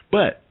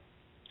 But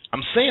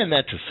I'm saying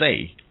that to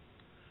say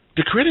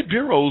the credit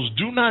bureaus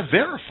do not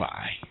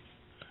verify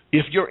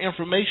if your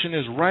information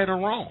is right or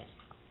wrong.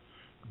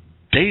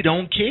 They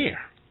don't care.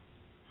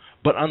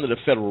 But under the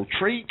Federal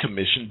Trade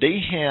Commission, they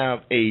have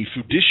a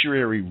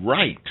fiduciary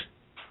right.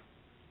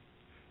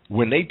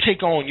 When they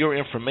take on your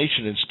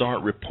information and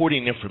start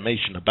reporting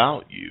information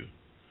about you,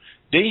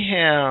 they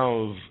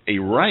have a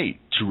right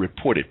to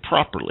report it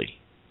properly.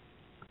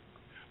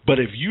 But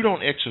if you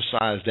don't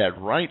exercise that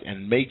right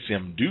and make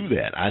them do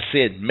that, I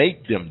said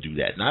make them do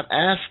that, not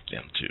ask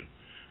them to.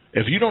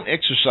 If you don't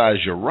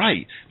exercise your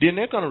right, then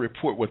they're going to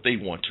report what they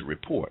want to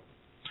report.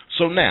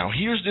 So now,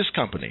 here's this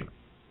company.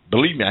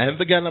 Believe me, I haven't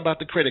forgotten about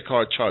the credit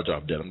card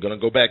charge-off debt. I'm going to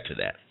go back to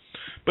that.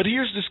 But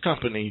here's this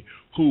company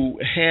who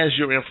has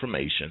your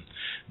information.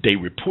 They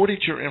reported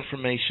your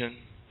information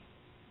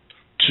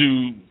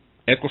to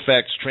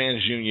Equifax,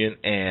 TransUnion,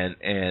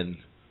 and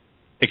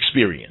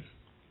Experian.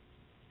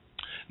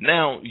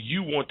 Now,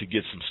 you want to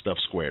get some stuff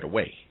squared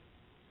away.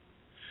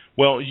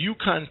 Well, you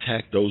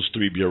contact those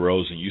three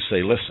bureaus and you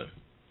say, listen,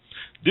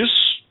 this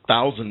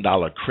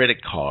 $1,000 credit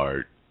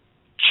card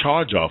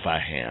charge-off I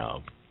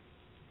have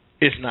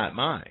is not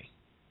mine.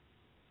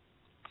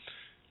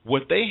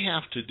 What they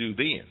have to do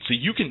then, so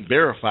you can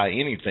verify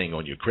anything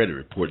on your credit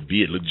report,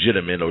 be it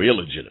legitimate or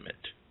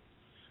illegitimate.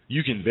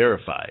 You can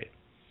verify it.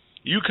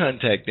 You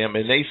contact them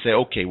and they say,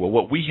 okay, well,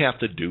 what we have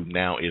to do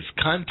now is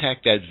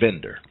contact that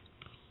vendor.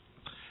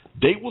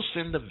 They will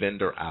send the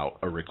vendor out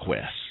a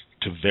request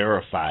to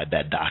verify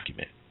that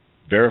document,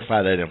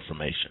 verify that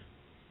information.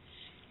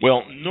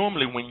 Well,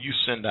 normally when you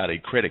send out a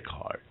credit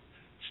card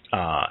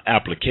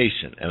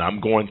application, and I'm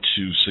going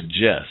to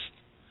suggest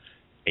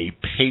a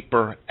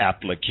paper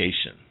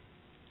application.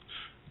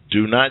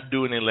 Do not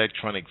do an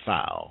electronic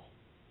file,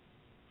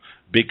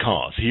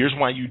 because here's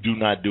why you do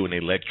not do an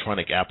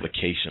electronic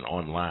application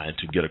online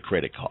to get a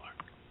credit card.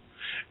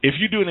 If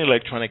you do an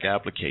electronic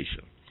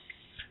application,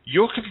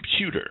 your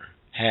computer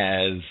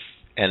has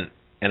an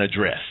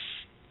address,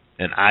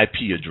 an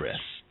IP address.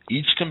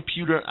 Each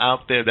computer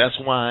out there, that's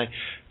why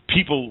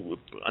people,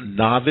 a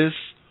novice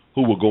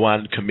who will go out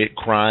and commit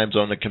crimes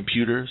on the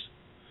computers,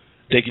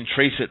 they can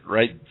trace it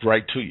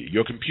right to you.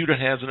 Your computer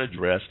has an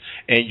address,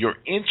 and your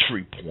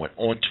entry point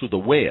onto the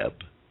web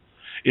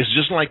is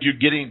just like you're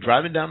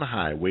driving down the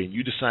highway and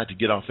you decide to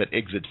get off at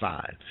exit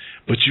 5,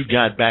 but you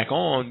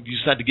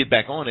decide to get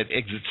back on at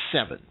exit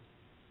 7.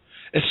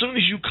 As soon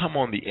as you come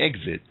on the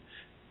exit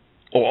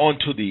or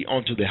onto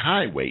the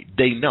highway,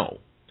 they know.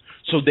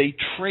 So they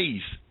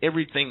trace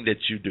everything that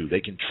you do. They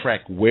can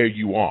track where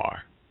you are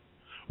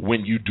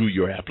when you do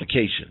your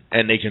application,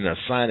 and they can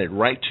assign it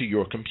right to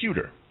your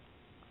computer.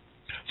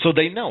 So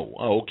they know,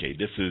 oh, okay,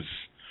 this is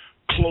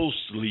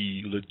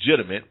closely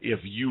legitimate if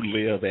you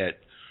live at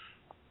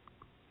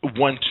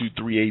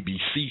 123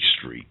 ABC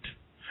Street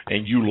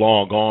and you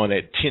log on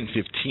at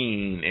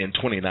 10:15 and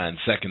 29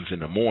 seconds in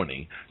the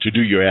morning to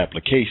do your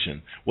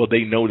application. Well,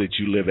 they know that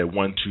you live at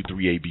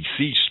 123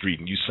 ABC Street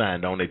and you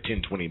signed on at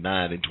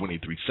 10:29 and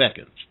 23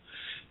 seconds.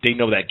 They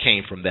know that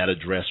came from that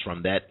address,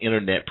 from that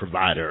internet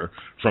provider,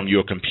 from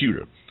your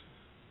computer.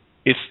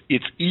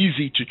 It's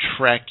easy to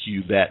track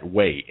you that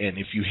way, and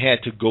if you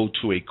had to go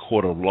to a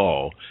court of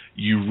law,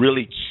 you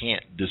really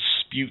can't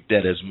dispute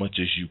that as much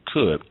as you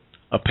could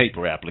a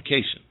paper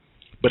application.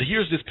 But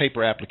here's this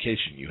paper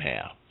application you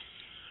have.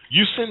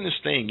 You send this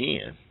thing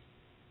in,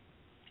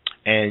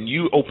 and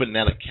you opened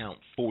that account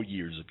 4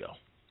 years ago.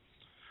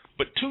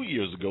 But 2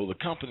 years ago, the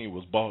company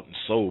was bought and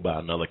sold by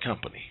another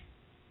company.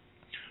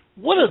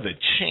 What are the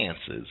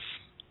chances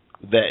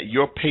that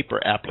your paper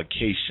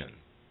application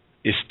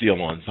is still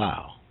on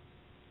file?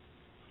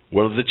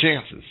 What are the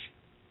chances?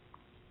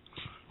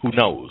 Who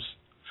knows?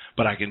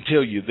 But I can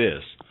tell you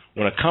this.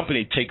 When a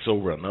company takes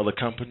over another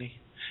company,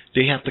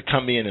 they have to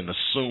come in and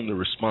assume the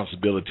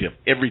responsibility of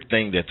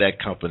everything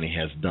that company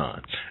has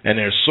done. And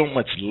there's so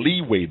much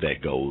leeway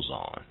that goes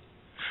on.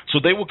 So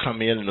they will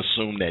come in and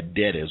assume that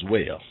debt as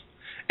well.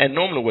 And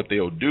normally what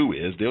they'll do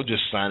is they'll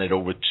just sign it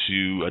over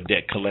to a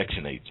debt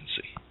collection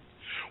agency.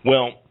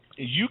 Well,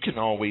 you can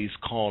always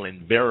call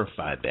and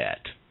verify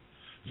that.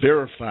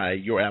 Verify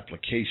your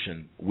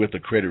application with the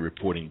credit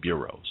reporting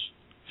bureaus.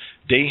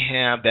 They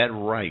have that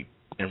right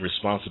and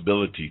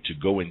responsibility to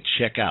go and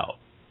check out.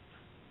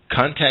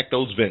 Contact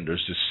those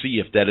vendors to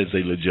see if that is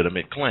a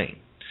legitimate claim.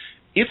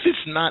 If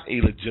it's not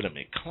a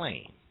legitimate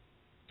claim,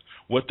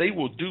 what they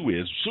will do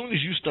is, as soon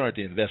as you start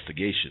the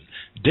investigation,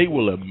 they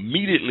will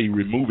immediately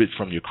remove it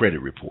from your credit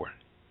report.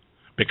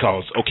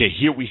 Because, okay,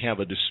 here we have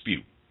a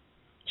dispute.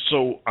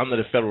 So under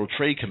the Federal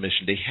Trade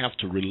Commission, they have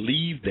to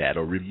relieve that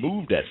or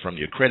remove that from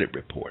your credit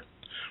report.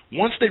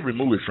 Once they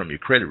remove it from your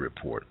credit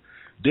report,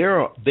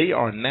 they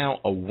are now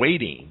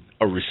awaiting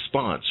a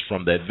response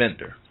from that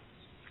vendor.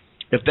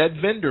 If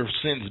that vendor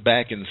sends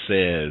back and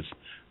says,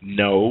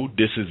 no,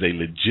 this is a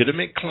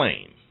legitimate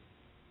claim,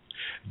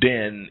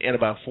 then in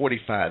about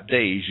 45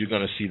 days, you're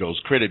going to see those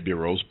credit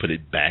bureaus put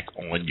it back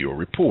on your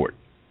report.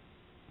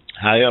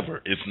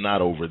 However, it's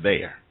not over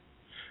there.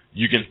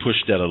 You can push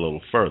that a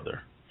little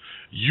further.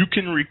 You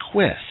can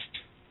request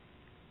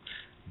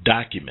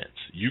documents.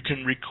 You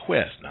can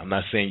request. Now, I'm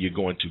not saying you're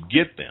going to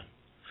get them,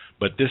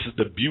 but this is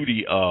the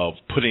beauty of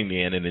putting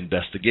in an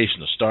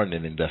investigation or starting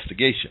an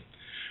investigation.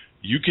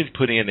 You can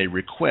put in a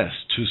request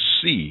to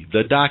see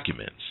the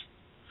documents,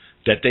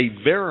 that they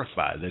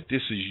verify that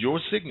this is your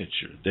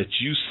signature, that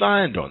you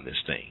signed on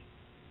this thing.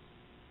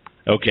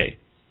 Okay,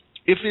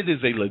 if it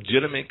is a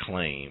legitimate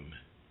claim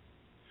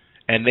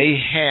and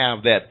they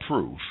have that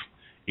proof,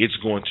 it's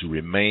going to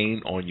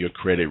remain on your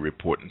credit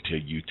report until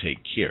you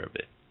take care of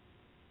it.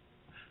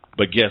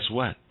 But guess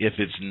what? If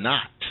it's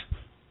not,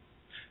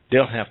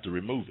 they'll have to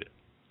remove it.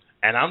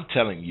 And I'm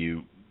telling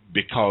you,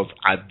 because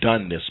I've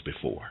done this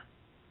before.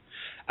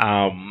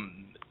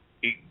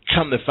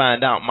 Come to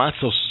find out, my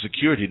Social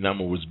Security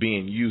number was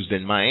being used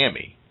in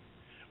Miami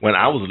when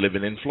I was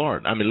living in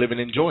living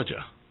in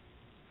Georgia.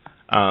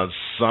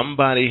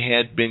 Somebody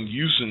had been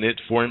using it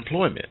for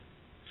employment.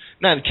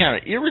 Now, it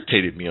kind of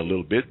irritated me a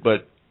little bit,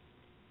 but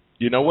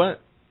you know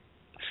what?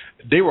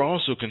 They were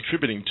also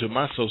contributing to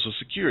my Social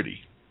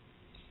Security.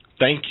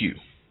 Thank you.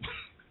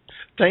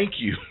 Thank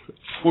you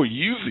for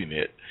using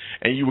it,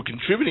 and you were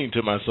contributing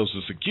to my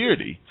Social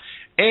Security,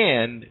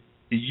 and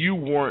you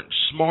weren't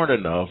smart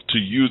enough to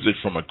use it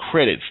from a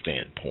credit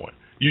standpoint.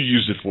 You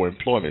used it for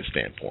employment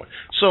standpoint.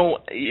 So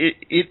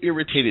it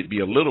irritated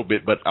me a little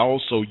bit, but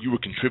also you were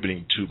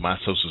contributing to my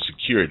Social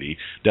Security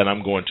that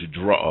I'm going to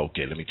draw.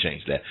 Okay, let me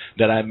change that.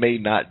 That I may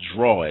not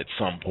draw at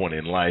some point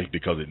in life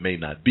because it may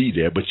not be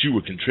there, but you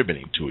were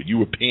contributing to it. You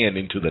were paying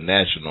into the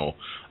national,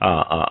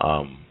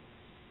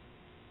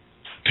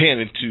 paying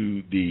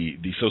into the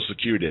Social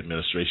Security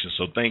Administration.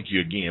 So thank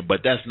you again, but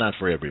that's not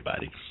for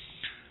everybody.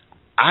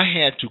 I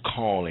had to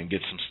call and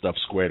get some stuff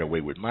squared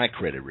away with my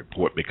credit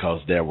report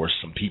because there were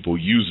some people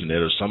using it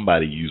or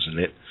somebody using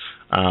it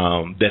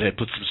that had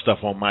put some stuff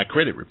on my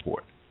credit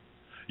report.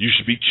 You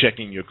should be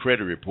checking your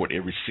credit report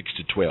every 6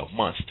 to 12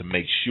 months to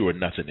make sure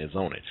nothing is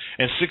on it.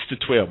 And 6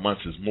 to 12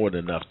 months is more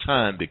than enough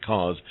time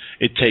because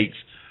it takes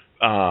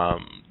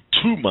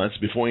 2 months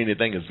before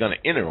anything is going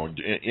to enter on,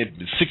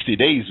 60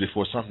 days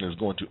before something is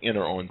going to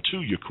enter onto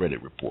your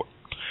credit report.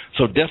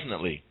 So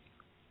definitely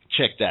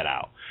check that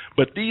out.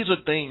 But these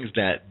are things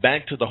that,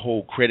 back to the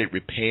whole credit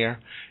repair,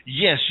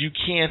 yes, you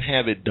can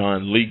have it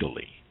done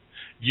legally.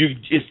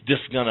 It's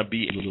just going to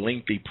be a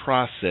lengthy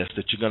process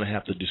that you're going to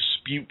have to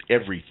dispute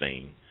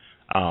everything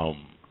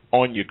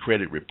on your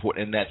credit report,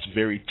 and that's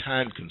very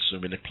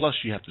time-consuming, and plus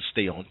you have to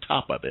stay on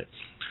top of it.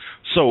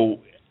 So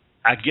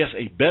I guess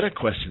a better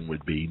question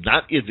would be,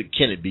 not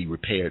can it be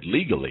repaired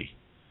legally?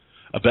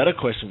 A better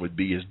question would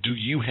be do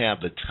you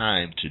have the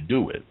time to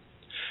do it?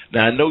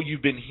 Now, I know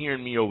you've been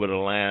hearing me over the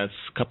last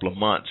couple of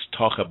months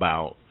talk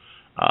about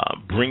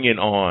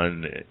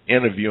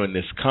interviewing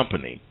this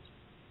company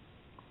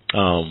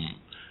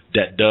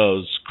that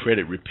does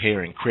credit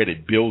repair and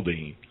credit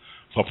building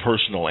for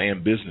personal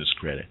and business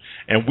credit.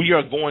 And we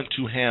are going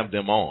to have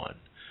them on.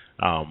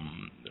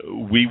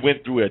 We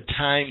went through a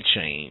time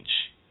change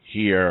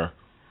here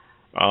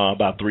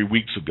about 3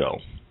 weeks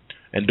ago.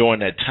 And during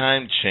that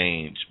time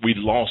change, we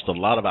lost a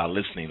lot of our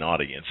listening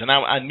audience. And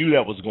I knew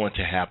that was going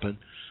to happen.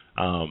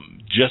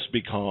 Just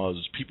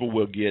because people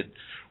will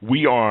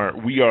we are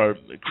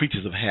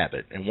creatures of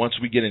habit, and once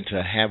we get into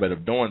a habit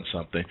of doing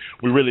something,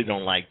 we really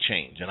don't like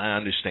change, and I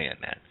understand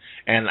that.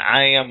 And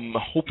I am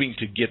hoping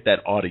to get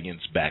that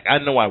audience back. I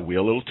know I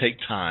will. It'll take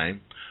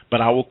time,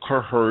 but I will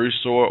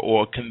coerce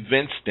or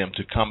convince them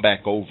to come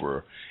back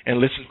over and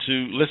listen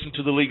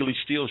to the Legally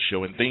Steal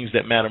show and things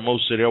that matter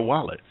most to their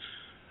wallet.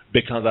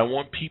 Because I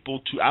want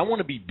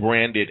to be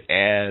branded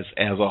as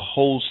a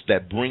host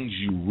that brings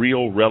you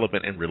real,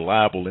 relevant, and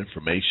reliable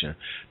information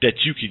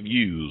that you can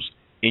use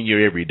in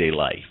your everyday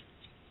life.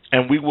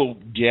 And we will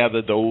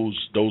gather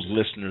those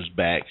listeners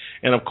back.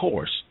 And, of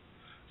course,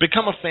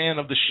 become a fan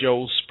of the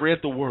show.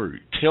 Spread the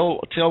word.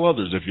 Tell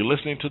others. If you're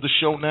listening to the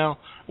show now,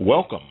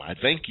 welcome. I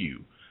thank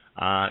you.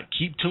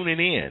 Keep tuning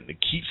in.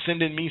 Keep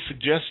sending me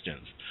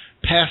suggestions.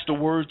 Pass the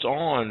words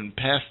on.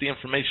 Pass the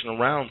information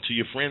around to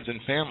your friends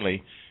and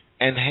family,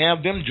 and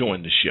have them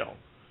join the show.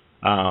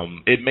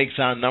 It makes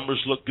our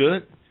numbers look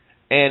good,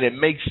 and it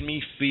makes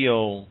me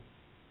feel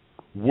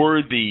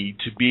worthy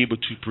to be able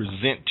to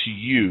present to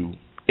you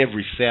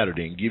every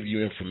Saturday and give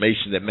you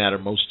information that matter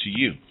most to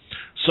you.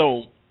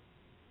 So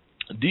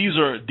these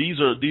are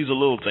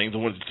little things. I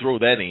wanted to throw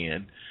that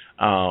in.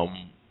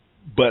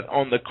 But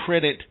on the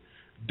credit,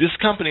 this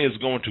company is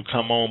going to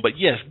come on. But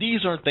yes,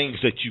 these are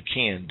things that you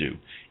can do.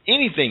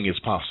 Anything is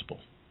possible.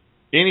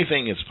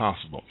 Anything is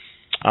possible.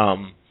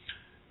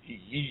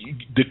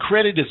 The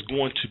credit is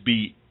going to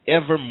be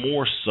ever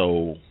more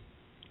so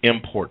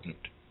important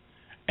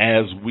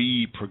as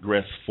we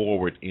progress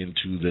forward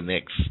into the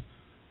next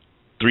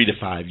 3 to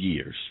 5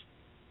 years.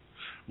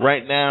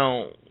 Right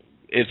now,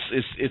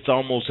 it's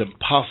almost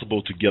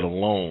impossible to get a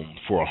loan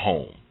for a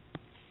home.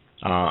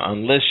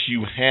 unless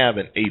you have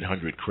an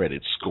 800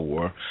 credit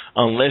score,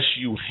 unless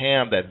you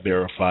have that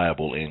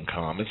verifiable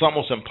income, it's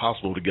almost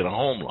impossible to get a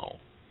home loan.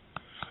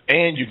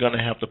 And you're going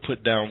to have to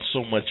put down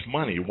so much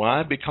money.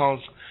 Why? Because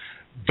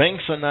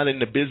banks are not in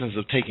the business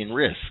of taking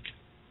risk.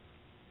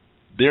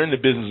 They're in the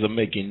business of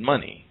making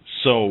money.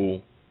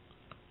 So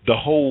the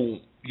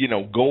whole,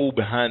 goal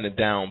behind the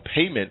down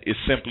payment is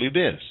simply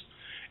this.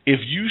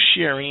 If you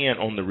share in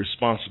on the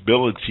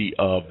responsibility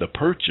of the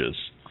purchase,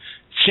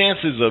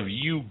 chances of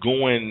you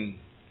going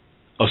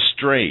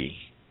astray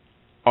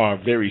are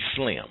very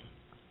slim.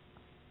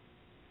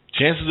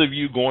 Chances of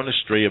you going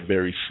astray are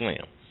very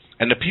slim.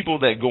 And the people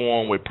that go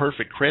on with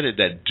perfect credit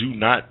that do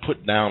not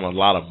put down a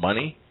lot of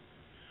money,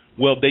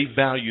 well, they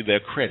value their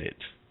credit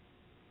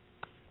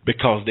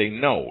because they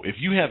know if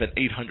you have an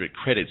 800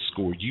 credit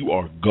score, you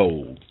are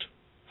gold.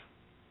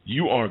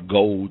 You are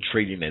gold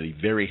trading at a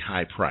very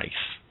high price.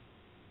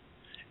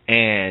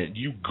 And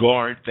you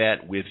guard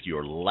that with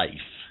your life.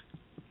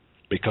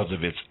 Because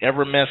if it's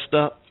ever messed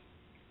up,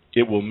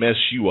 it will mess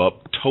you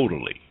up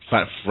totally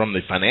from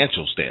the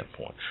financial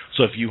standpoint.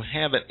 So if you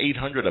have an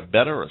 800 or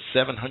better, or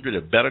 700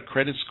 or better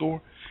credit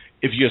score,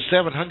 if you're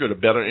 700 or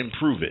better,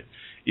 improve it.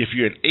 If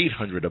you're an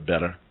 800 or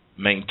better,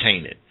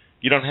 maintain it.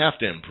 You don't have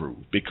to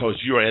improve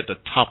because you're at the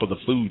top of the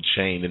food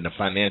chain in the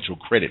financial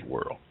credit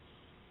world.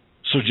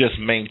 So just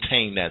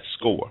maintain that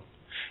score.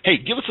 Hey,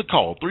 give us a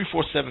call,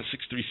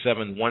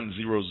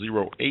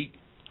 347-637-1008.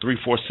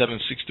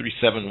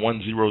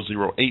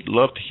 347-637-1008.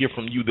 Love to hear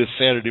from you this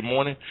Saturday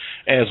morning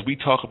as we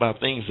talk about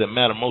things that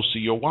matter most to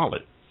your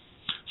wallet.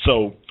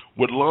 So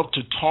would love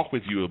to talk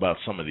with you about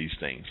some of these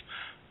things.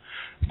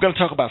 I'm going to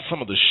talk about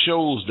some of the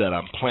shows that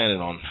I'm planning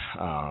on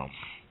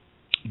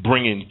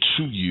bringing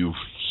to you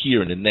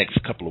here in the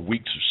next couple of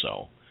weeks or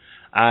so.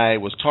 I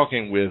was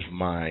talking with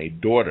my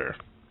daughter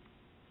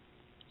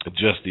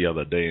just the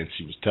other day, and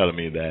she was telling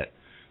me that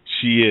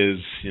she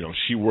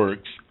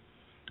works,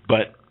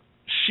 but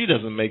she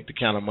doesn't make the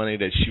kind of money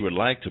that she would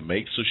like to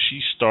make, so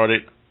she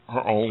started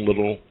her own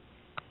little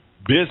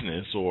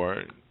business,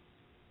 or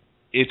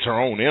it's her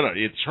own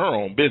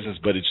business,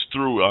 but it's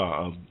through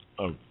a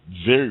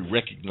very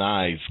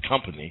recognized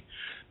company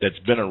that's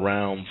been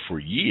around for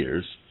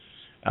years.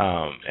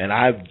 And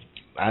I've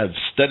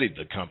studied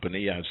the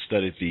company. I've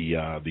studied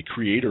the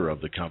creator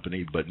of the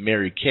company, but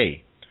Mary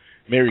Kay.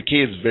 Mary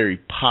Kay is very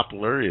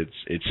popular.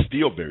 It's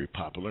still very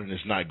popular, and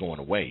it's not going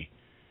away.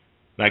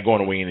 Not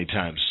going away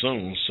anytime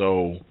soon.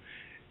 So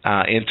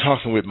in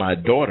talking with my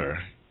daughter,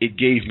 it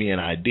gave me an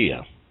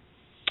idea.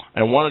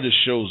 And one of the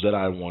shows that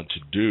I want to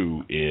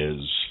do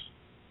is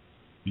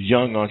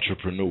young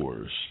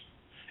entrepreneurs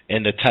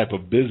and the type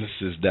of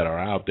businesses that are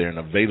out there and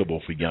available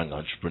for young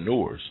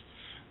entrepreneurs.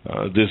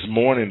 This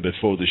morning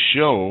before the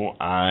show,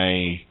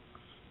 I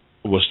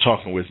was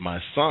talking with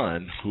my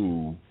son,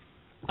 who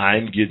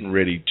I'm getting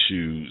ready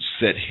to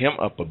set him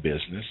up a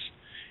business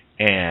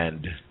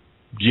and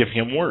give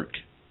him work.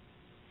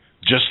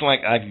 Just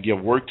like I can give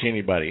work to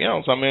anybody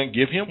else, I'm going to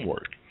give him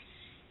work.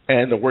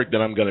 And the work that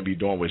I'm going to be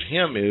doing with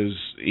him is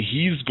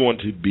he's going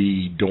to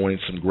be doing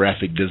some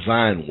graphic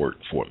design work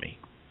for me,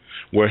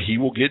 where he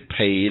will get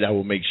paid. I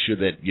will make sure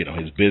that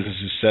his business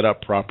is set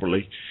up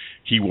properly.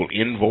 He will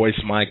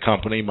invoice my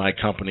company. My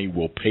company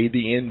will pay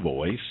the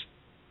invoice,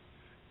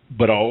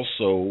 but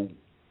also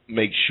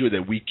make sure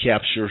that we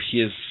capture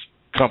his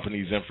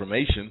company's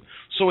information.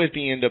 So at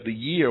the end of the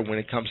year, when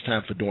it comes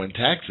time for doing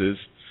taxes,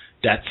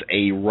 that's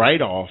a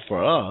write-off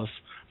for us,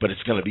 but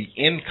it's going to be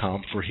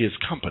income for his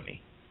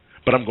company.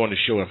 But I'm going to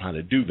show him how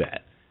to do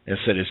that and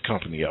set his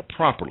company up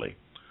properly.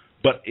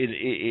 But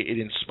it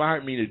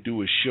inspired me to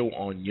do a show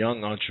on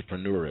young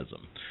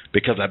entrepreneurism,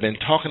 because I've been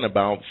talking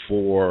about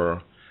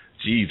for,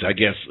 I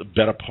guess a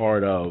better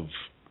part of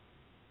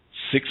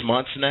 6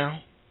 months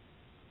now,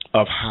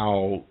 of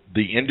how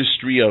the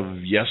industry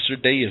of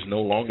yesterday is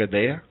no longer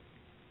there.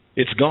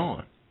 It's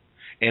gone.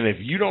 And if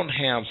you don't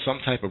have some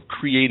type of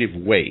creative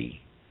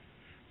way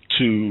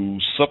to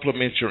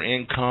supplement your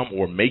income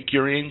or make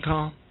your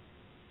income,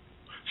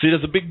 see,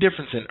 there's a big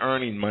difference in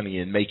earning money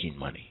and making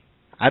money.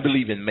 I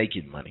believe in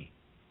making money.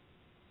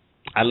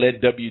 I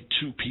let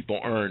W-2 people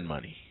earn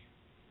money.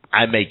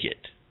 I make it.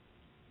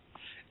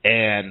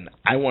 And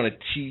I want to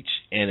teach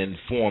and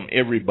inform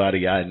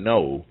everybody I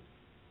know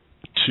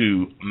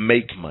to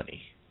make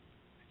money.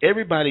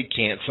 Everybody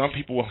can't. Some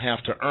people will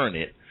have to earn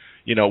it.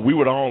 We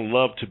would all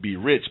love to be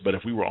rich, but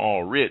if we were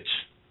all rich,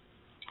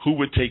 who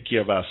would take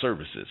care of our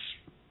services?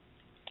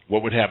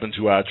 What would happen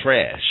to our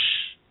trash?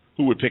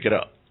 Who would pick it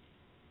up?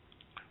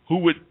 Who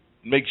would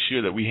make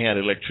sure that we had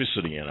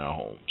electricity in our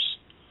homes?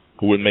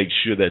 Who would make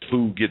sure that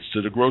food gets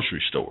to the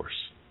grocery stores?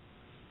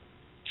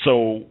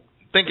 So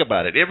think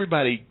about it.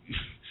 Everybody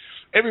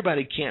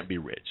can't be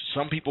rich.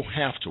 Some people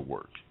have to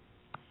work.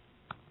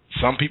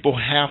 Some people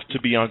have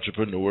to be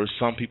entrepreneurs.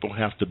 Some people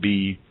have to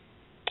be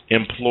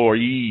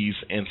employees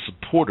and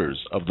supporters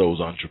of those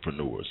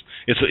entrepreneurs.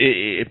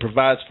 It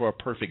provides for a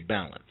perfect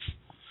balance.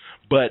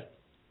 But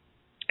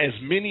as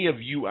many of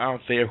you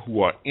out there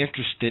who are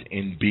interested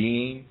in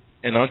being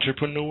an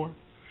entrepreneur,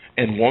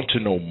 and want to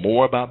know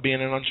more about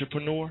being an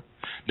entrepreneur,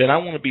 then I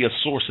want to be a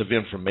source of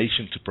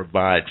information to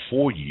provide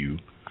for you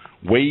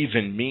ways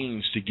and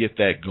means to get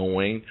that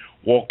going,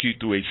 walk you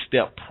through a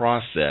step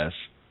process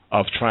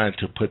of trying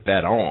to put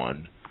that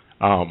on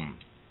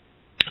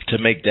to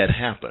make that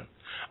happen.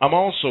 I'm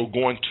also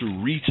going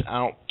to reach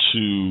out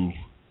to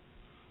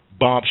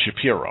Bob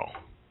Shapiro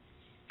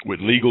with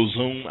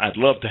LegalZoom. I'd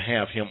love to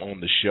have him on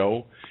the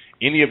show.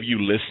 Any of you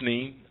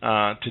listening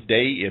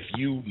today, if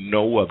you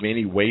know of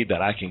any way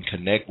that I can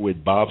connect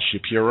with Bob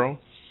Shapiro,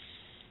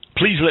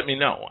 please let me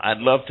know. I'd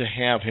love to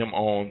have him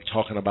on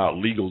talking about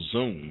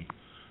LegalZoom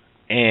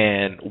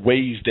and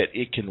ways that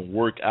it can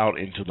work out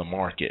into the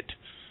market.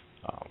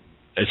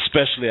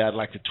 Especially, I'd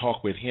like to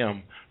talk with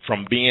him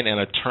from being an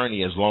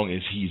attorney as long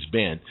as he's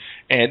been.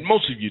 And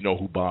most of you know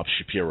who Bob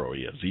Shapiro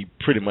is. He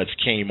pretty much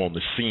came on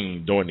the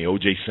scene during the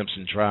O.J.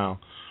 Simpson trial.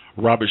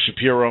 Robert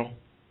Shapiro.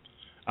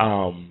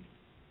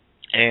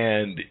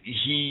 And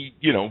he,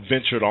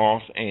 ventured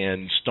off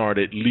and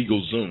started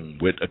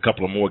LegalZoom with a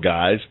couple of more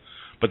guys.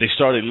 But they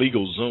started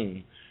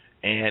LegalZoom,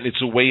 and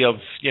it's a way of,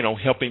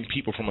 helping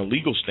people from a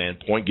legal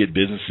standpoint get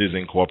businesses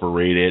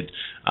incorporated,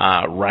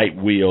 write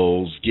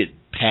wills, get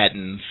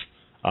patents,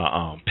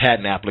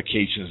 patent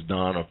applications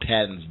done or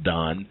patents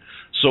done.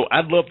 So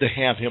I'd love to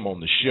have him on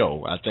the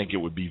show. I think it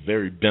would be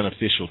very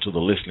beneficial to the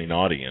listening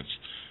audience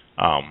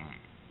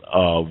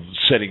of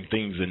setting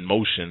things in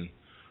motion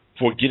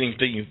for getting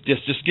things,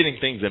 just getting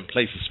things in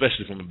place,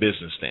 especially from a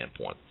business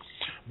standpoint.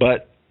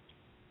 But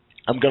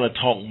I'm going to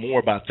talk more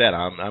about that.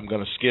 I'm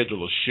going to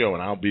schedule a show,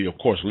 and I'll be, of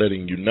course,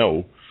 letting you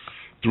know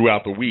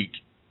throughout the week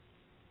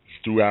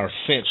through our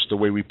Cinch, the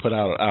way we put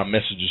out our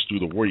messages through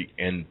the week,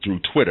 and through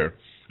Twitter.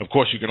 Of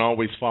course, you can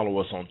always follow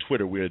us on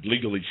Twitter. We're at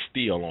Legally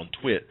Steele on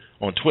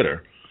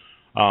Twitter.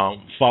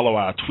 Follow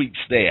our tweets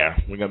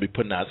there. We're going to be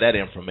putting out that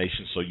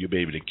information so you'll be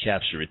able to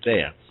capture it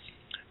there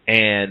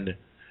and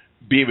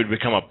be able to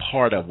become a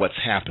part of what's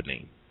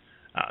happening.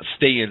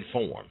 Stay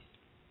informed,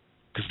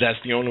 because that's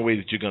the only way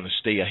that you're going to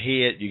stay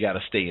ahead. You got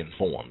to stay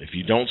informed. If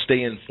you don't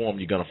stay informed,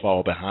 you're going to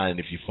fall behind.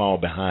 If you fall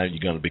behind,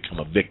 you're going to become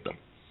a victim.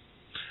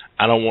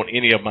 I don't want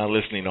any of my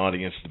listening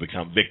audience to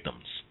become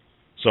victims.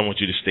 So I want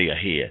you to stay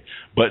ahead.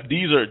 But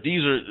these are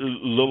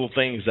little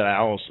things that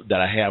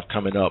I have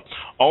coming up.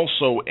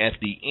 Also, at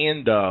the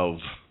end of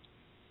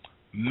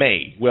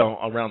May,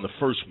 around the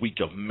first week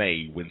of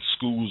May, when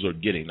schools are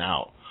getting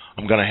out,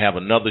 I'm going to have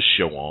another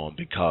show on,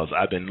 because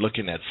I've been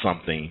looking at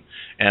something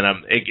and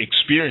I'm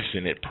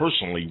experiencing it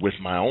personally with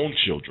my own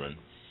children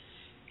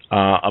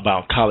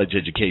about college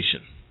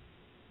education.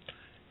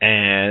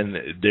 And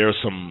there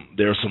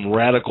are some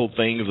radical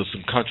things or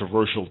some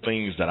controversial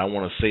things that I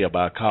want to say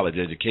about college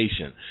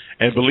education.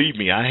 And believe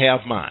me, I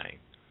have mine.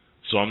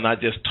 So I'm not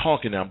just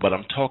talking now, but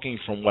I'm talking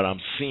from what I'm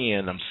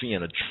seeing. I'm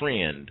seeing a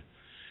trend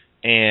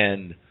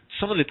and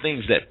some of the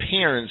things that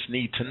parents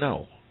need to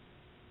know.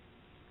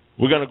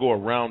 We're going to go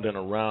around and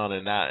around,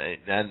 and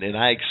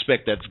I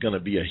expect that's going to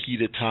be a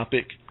heated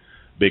topic,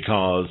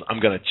 because I'm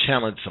going to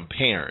challenge some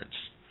parents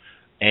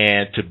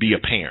and to be a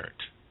parent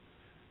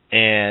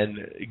and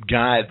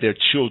guide their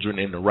children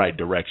in the right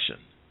direction.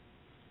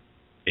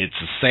 It's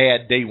a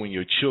sad day when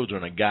your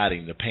children are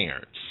guiding the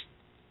parents,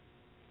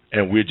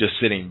 and we're just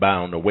sitting by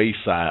on the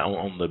wayside,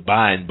 on the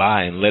by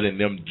and letting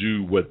them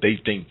do what they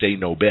think they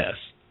know best.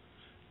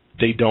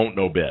 They don't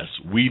know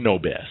best. We know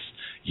best.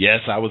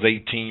 Yes, I was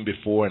 18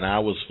 before, and I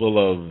was full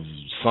of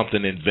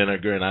something in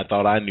vinegar, and I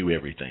thought I knew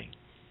everything.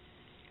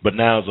 But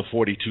now as a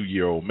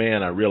 42-year-old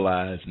man, I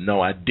realize,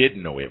 no, I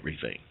didn't know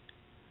everything.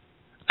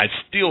 I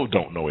still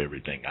don't know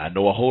everything. I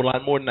know a whole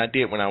lot more than I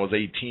did when I was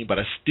 18, but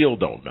I still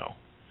don't know.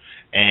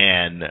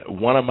 And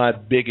one of my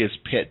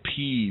biggest pet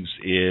peeves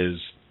is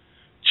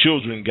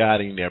children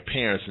guiding their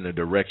parents in the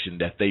direction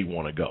that they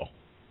want to go.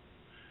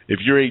 If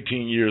you're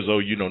 18 years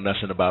old, you know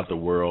nothing about the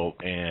world,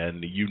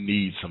 and you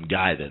need some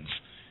guidance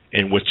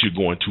in what you're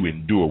going to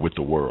endure with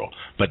the world.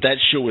 But that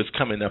show is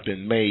coming up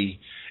in May.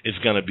 It's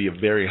going to be a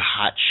very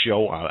hot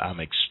show. I'm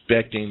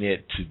expecting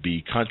it to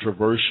be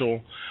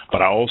controversial,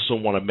 but I also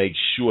want to make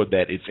sure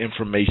that it's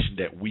information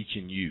that we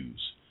can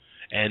use.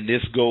 And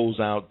this goes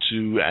out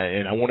to,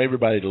 and I want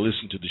everybody to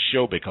listen to the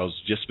show, because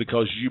just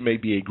because you may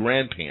be a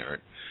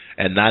grandparent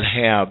and not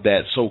have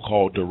that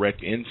so-called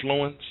direct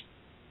influence,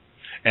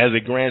 as a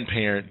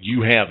grandparent,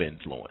 you have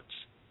influence.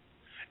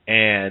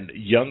 And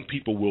young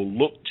people will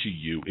look to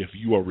you if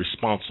you are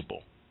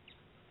responsible.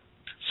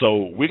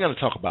 So we're going to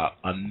talk about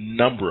a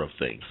number of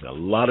things, a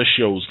lot of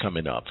shows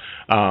coming up.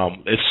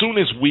 As soon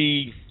as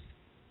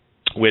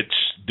which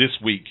this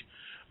week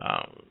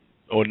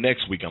or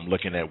next week I'm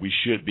looking at, we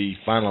should be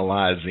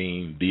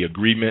finalizing the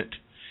agreement,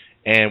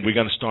 and we're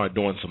going to start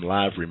doing some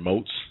live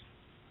remotes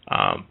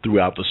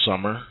throughout the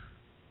summer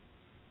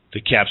to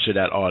capture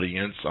that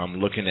audience. I'm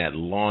looking at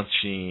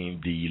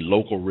launching the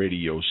local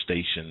radio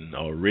station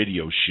or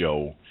radio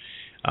show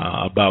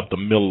about the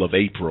middle of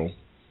April,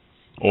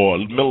 or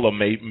middle to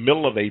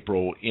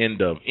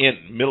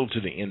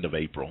the end of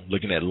April.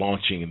 Looking at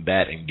launching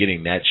that and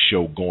getting that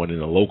show going in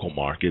the local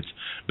markets,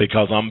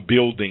 because I'm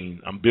building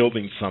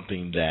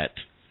something that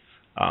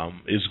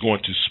is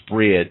going to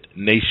spread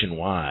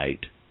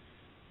nationwide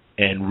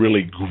and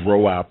really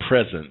grow our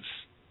presence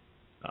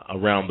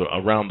around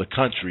the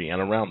country and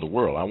around the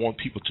world. I want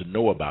people to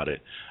know about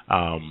it.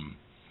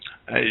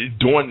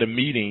 During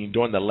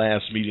the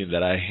last meeting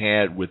that I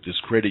had with this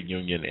credit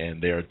union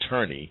and their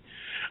attorney,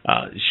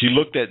 she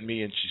looked at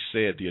me and she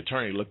said, the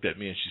attorney looked at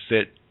me and she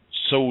said,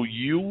 "So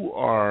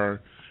you're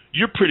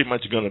pretty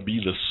much going to be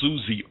the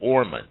Susie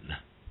Orman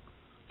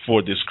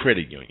for this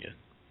credit union."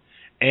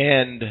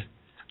 And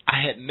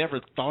I had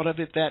never thought of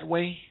it that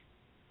way,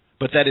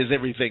 but that is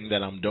everything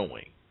that I'm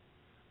doing.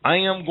 I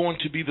am going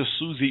to be the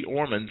Susie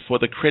Orman for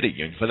the credit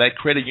union, for that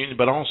credit union,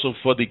 but also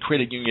for the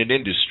credit union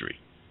industry.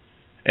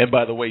 And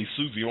by the way,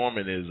 Susie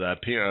Orman is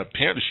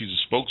apparently she's a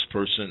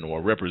spokesperson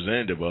or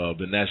representative of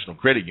the National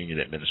Credit Union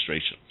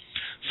Administration.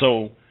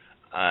 So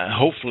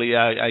hopefully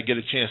I get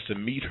a chance to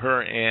meet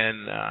her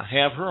and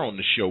have her on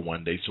the show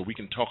one day so we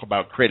can talk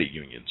about credit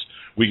unions.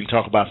 We can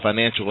talk about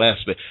financial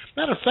aspects.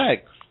 Matter of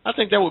fact, I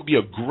think that would be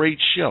a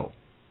great show.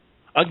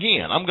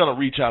 Again, I'm going to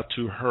reach out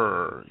to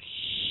her,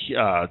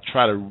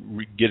 try to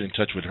get in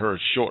touch with her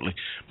shortly.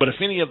 But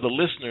if any of the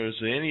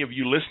listeners, any of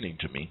you listening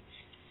to me,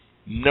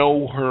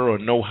 know her or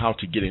know how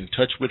to get in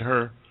touch with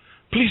her,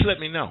 please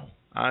let me know.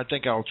 I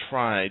think I'll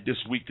try this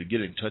week to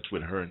get in touch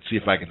with her and see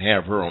if I can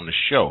have her on the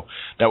show.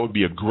 That would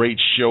be a great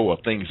show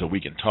of things that we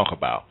can talk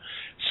about.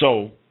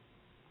 So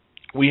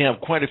we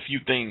have quite a few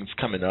things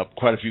coming up,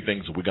 quite a few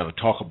things that we're going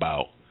to talk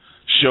about,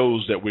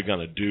 shows that we're going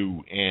to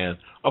do. And,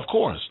 of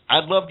course,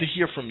 I'd love to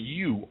hear from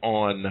you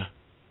on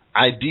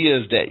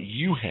ideas that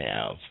you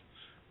have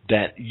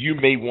that you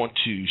may want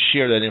to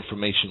share that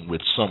information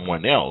with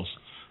someone else.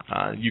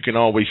 You can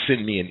always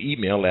send me an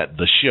email at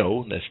the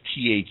show, that's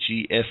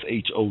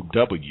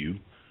THESHOW,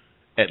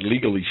 at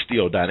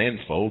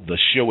legallysteal.info, the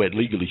show at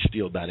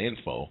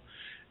legallysteal.info,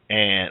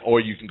 or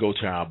you can go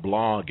to our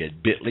blog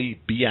at bit.ly/L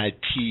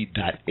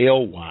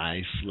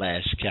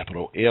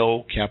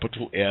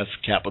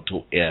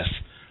S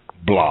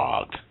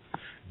blog,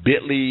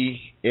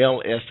 bit.ly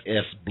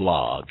LSS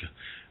blog,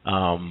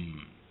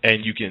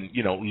 and you can,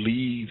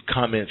 leave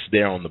comments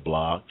there on the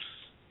blog,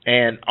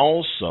 and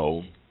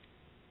also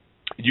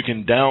you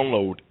can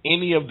download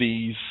any of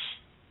these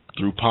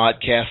through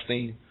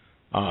podcasting,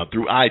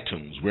 through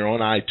iTunes. We're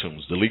on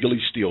iTunes. The Legally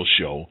Steal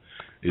Show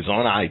is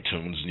on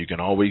iTunes, and you can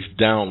always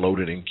download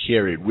it and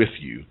carry it with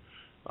you.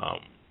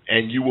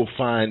 And you will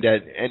find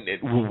that,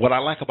 and what I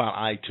like about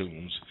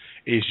iTunes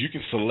is you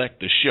can select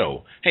the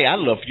show. Hey, I'd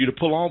love for you to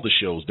pull all the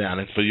shows down.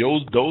 And for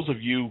those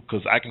of you,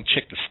 because I can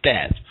check the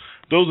stats,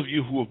 those of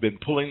you who have been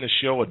pulling the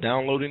show or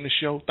downloading the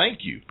show,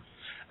 thank you.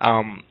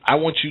 I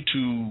want you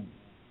to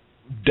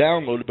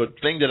download it, but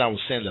the thing that I was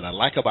saying that I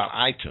like about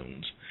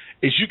iTunes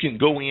is you can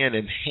go in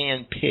and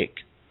hand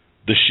pick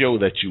the show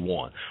that you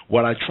want.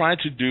 What I try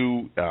to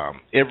do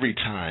every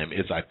time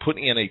is I put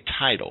in a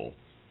title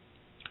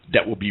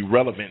that will be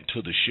relevant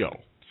to the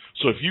show.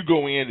 So if you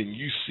go in and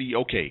you see,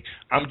 okay,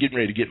 I'm getting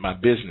ready to get my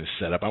business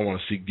set up, I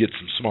want to get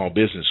some small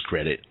business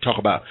credit, talk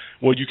about,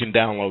 well, you can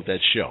download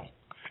that show.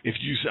 If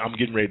you say, I'm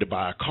getting ready to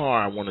buy a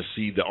car, I want to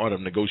see the art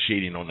of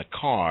negotiating on the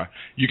car,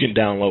 you can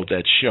download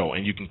that show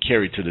and you can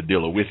carry it to the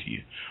dealer with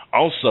you.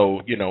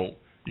 Also, you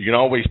can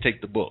always take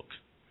the book.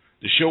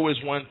 The show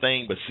is one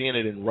thing, but seeing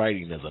it in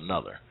writing is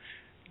another.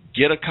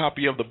 Get a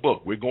copy of the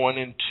book. We're going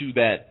into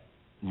that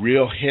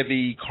real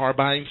heavy car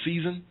buying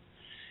season,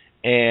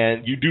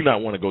 and you do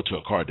not want to go to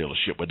a car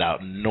dealership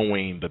without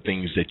knowing the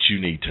things that you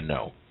need to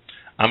know.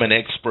 I'm an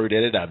expert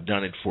at it. I've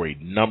done it for a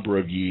number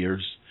of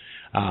years.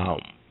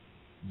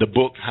 The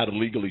book, How to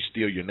Legally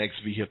Steal Your Next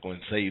Vehicle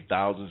and Save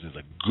Thousands, is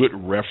a good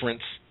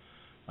reference,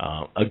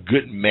 a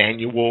good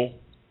manual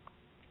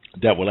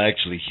that will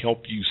actually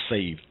help you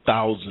save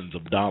thousands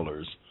of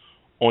dollars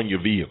on your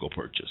vehicle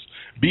purchase,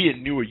 be it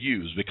new or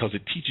used, because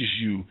it teaches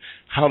you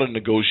how to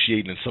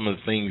negotiate and some of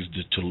the things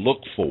to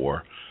look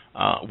for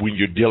when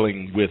you're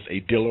dealing with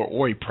a dealer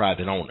or a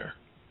private owner.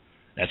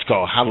 That's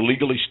called How to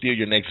Legally Steal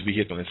Your Next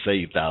Vehicle and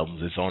Save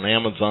Thousands. It's on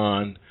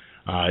Amazon.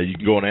 You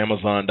can go on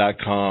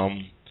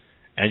Amazon.com.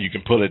 And you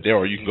can pull it there,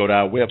 or you can go to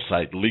our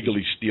website,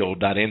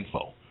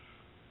 legallysteal.info,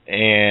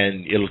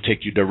 and it'll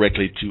take you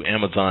directly to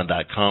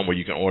Amazon.com where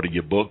you can order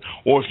your book.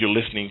 Or if you're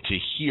listening to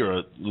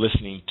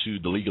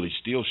the Legally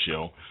Steal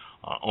Show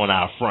on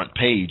our front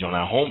page, on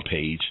our home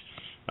page,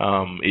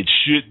 it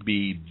should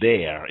be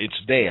there. It's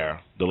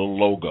there, the little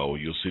logo.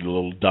 You'll see the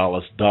little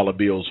dollar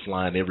bills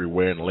flying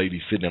everywhere and a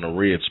lady sitting in a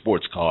red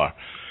sports car.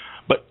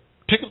 But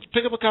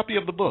pick up a copy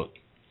of the book.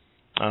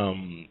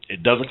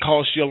 It doesn't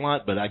cost you a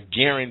lot, but I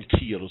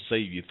guarantee it'll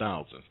save you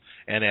thousands.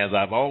 And as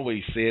I've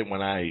always said,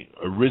 when I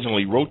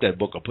originally wrote that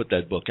book or put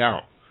that book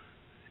out,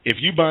 if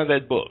you buy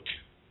that book,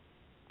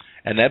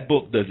 and that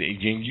book does,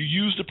 and you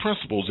use the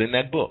principles in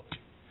that book,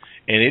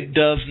 and it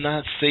does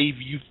not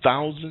save you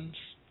thousands,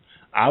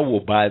 I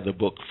will buy the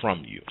book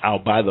from you. I'll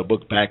buy the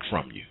book back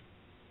from you.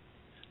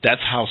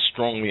 That's how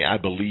strongly I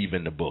believe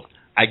in the book.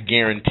 I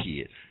guarantee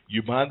it.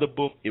 You buy the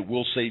book, it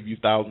will save you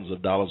thousands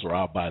of dollars, or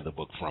I'll buy the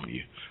book from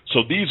you.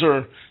 So these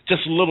are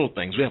just little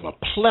things. We have a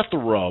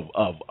plethora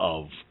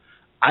of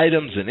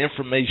items and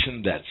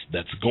information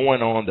that's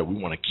going on that we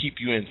want to keep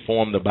you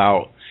informed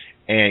about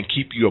and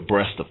keep you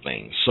abreast of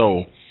things.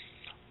 So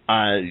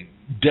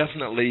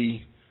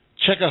definitely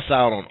check us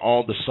out on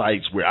all the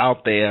sites. We're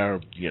out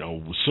there.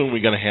 Soon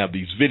we're going to have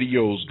these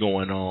videos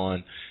going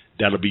on.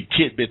 That'll be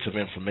tidbits of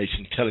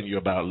information telling you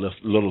about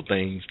little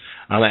things.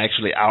 I'm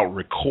actually out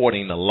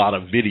recording a lot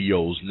of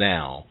videos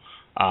now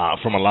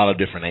from a lot of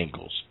different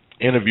angles,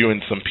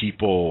 interviewing some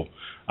people,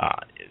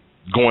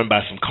 going by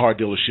some car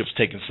dealerships,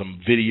 taking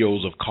some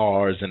videos of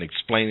cars and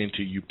explaining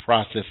to you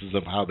processes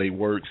of how they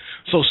work.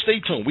 So stay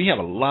tuned. We have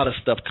a lot of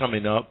stuff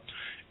coming up,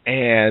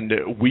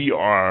 and we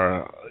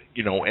are,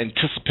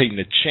 anticipating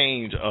the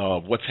change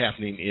of what's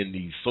happening in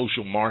the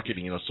social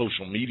marketing and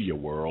social media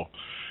world,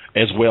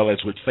 as well as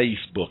with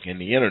Facebook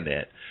and the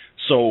internet.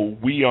 So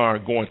we are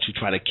going to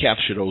try to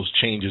capture those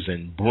changes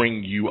and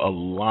bring you a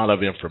lot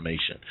of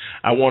information.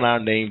 I want our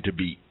name to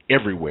be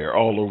everywhere,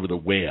 all over the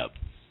web,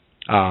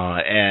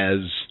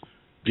 as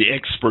the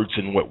experts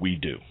in what we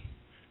do.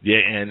 Yeah,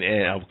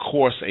 and of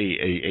course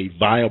a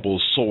viable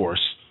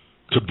source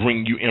to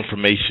bring you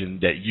information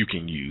that you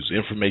can use,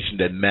 information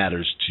that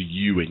matters to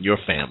you and your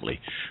family.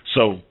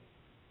 So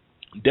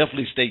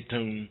definitely stay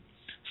tuned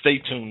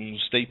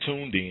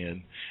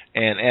in.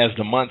 And as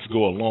the months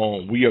go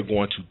along, we are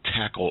going to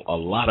tackle a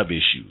lot of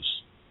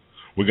issues.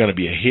 We're going to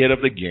be ahead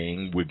of the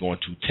game. We're going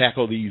to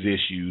tackle these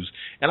issues.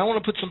 And I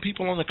want to put some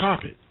people on the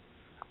carpet.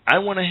 I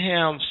want to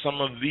have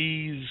some of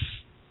these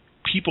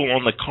people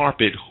on the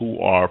carpet who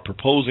are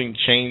proposing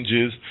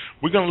changes.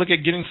 We're going to look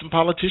at getting some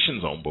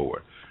politicians on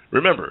board.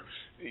 Remember,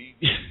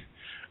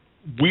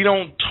 we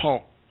don't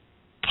talk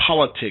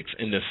politics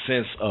in the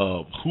sense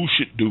of who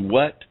should do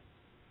what,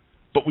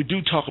 but we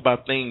do talk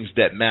about things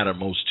that matter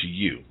most to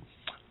you.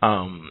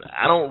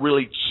 I don't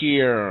really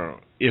care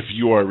if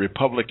you're a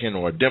Republican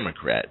or a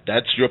Democrat.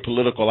 That's your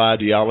political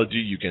ideology.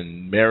 You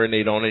can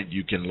marinate on it.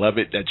 You can love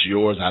it. That's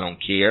yours. I don't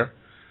care.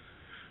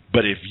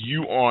 But if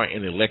you are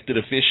an elected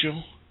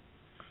official,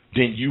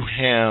 then you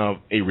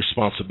have a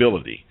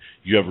responsibility.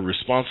 You have a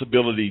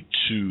responsibility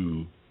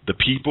to the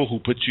people who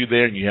put you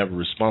there, and you have a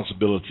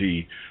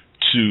responsibility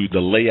to the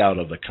layout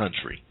of the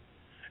country.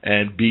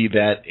 And be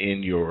that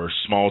in your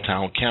small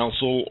town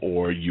council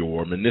or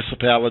your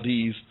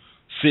municipalities,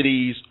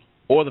 cities,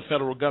 or the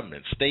federal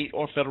government, state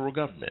or federal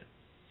government,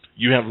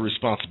 you have a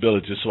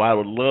responsibility. So I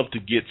would love to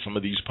get some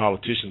of these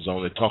politicians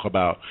on to talk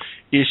about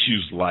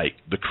issues like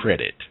the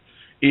credit,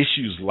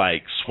 issues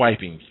like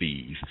swiping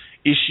fees,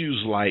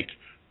 issues like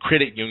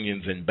credit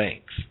unions and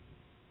banks.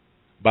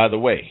 By the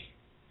way,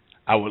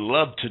 I would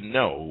love to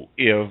know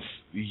if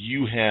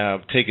you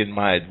have taken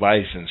my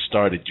advice and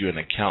started you an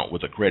account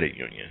with a credit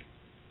union.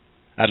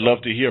 I'd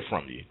love to hear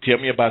from you. Tell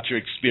me about your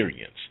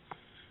experience.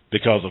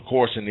 Because, of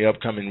course, in the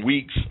upcoming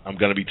weeks, I'm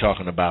going to be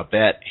talking about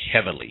that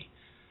heavily.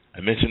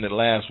 I mentioned it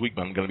last week,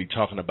 but I'm going to be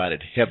talking about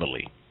it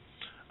heavily.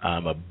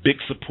 I'm a big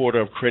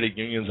supporter of credit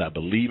unions. I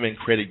believe in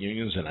credit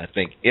unions, and I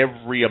think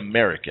every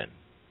American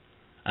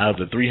out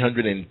of the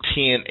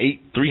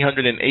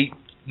 308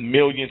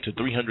 million to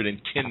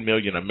 310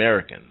 million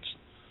Americans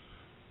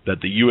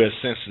that the U.S.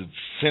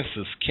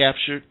 Census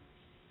captured,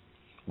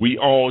 we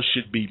all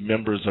should be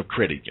members of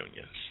credit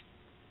unions,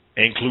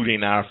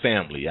 including our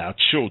family, our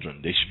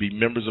children. They should be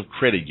members of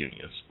credit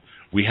unions.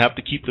 We have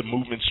to keep the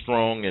movement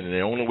strong, and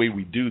the only way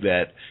we do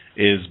that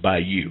is by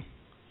you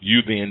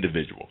the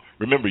individual.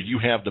 Remember, you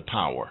have the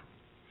power.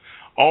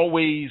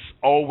 Always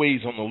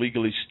on the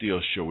Legally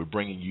Steele Show, we're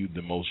bringing you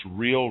the most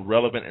real,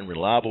 relevant, and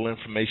reliable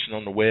information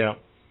on the web,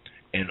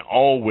 and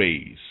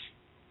always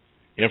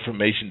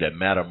information that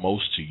matter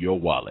most to your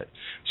wallet.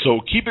 So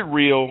keep it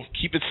real,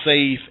 keep it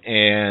safe,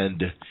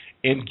 and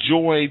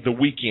enjoy the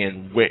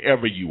weekend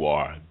wherever you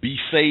are. Be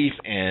safe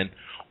and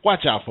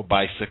watch out for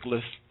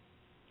bicyclists.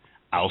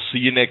 I'll see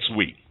you next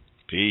week.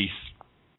 Peace.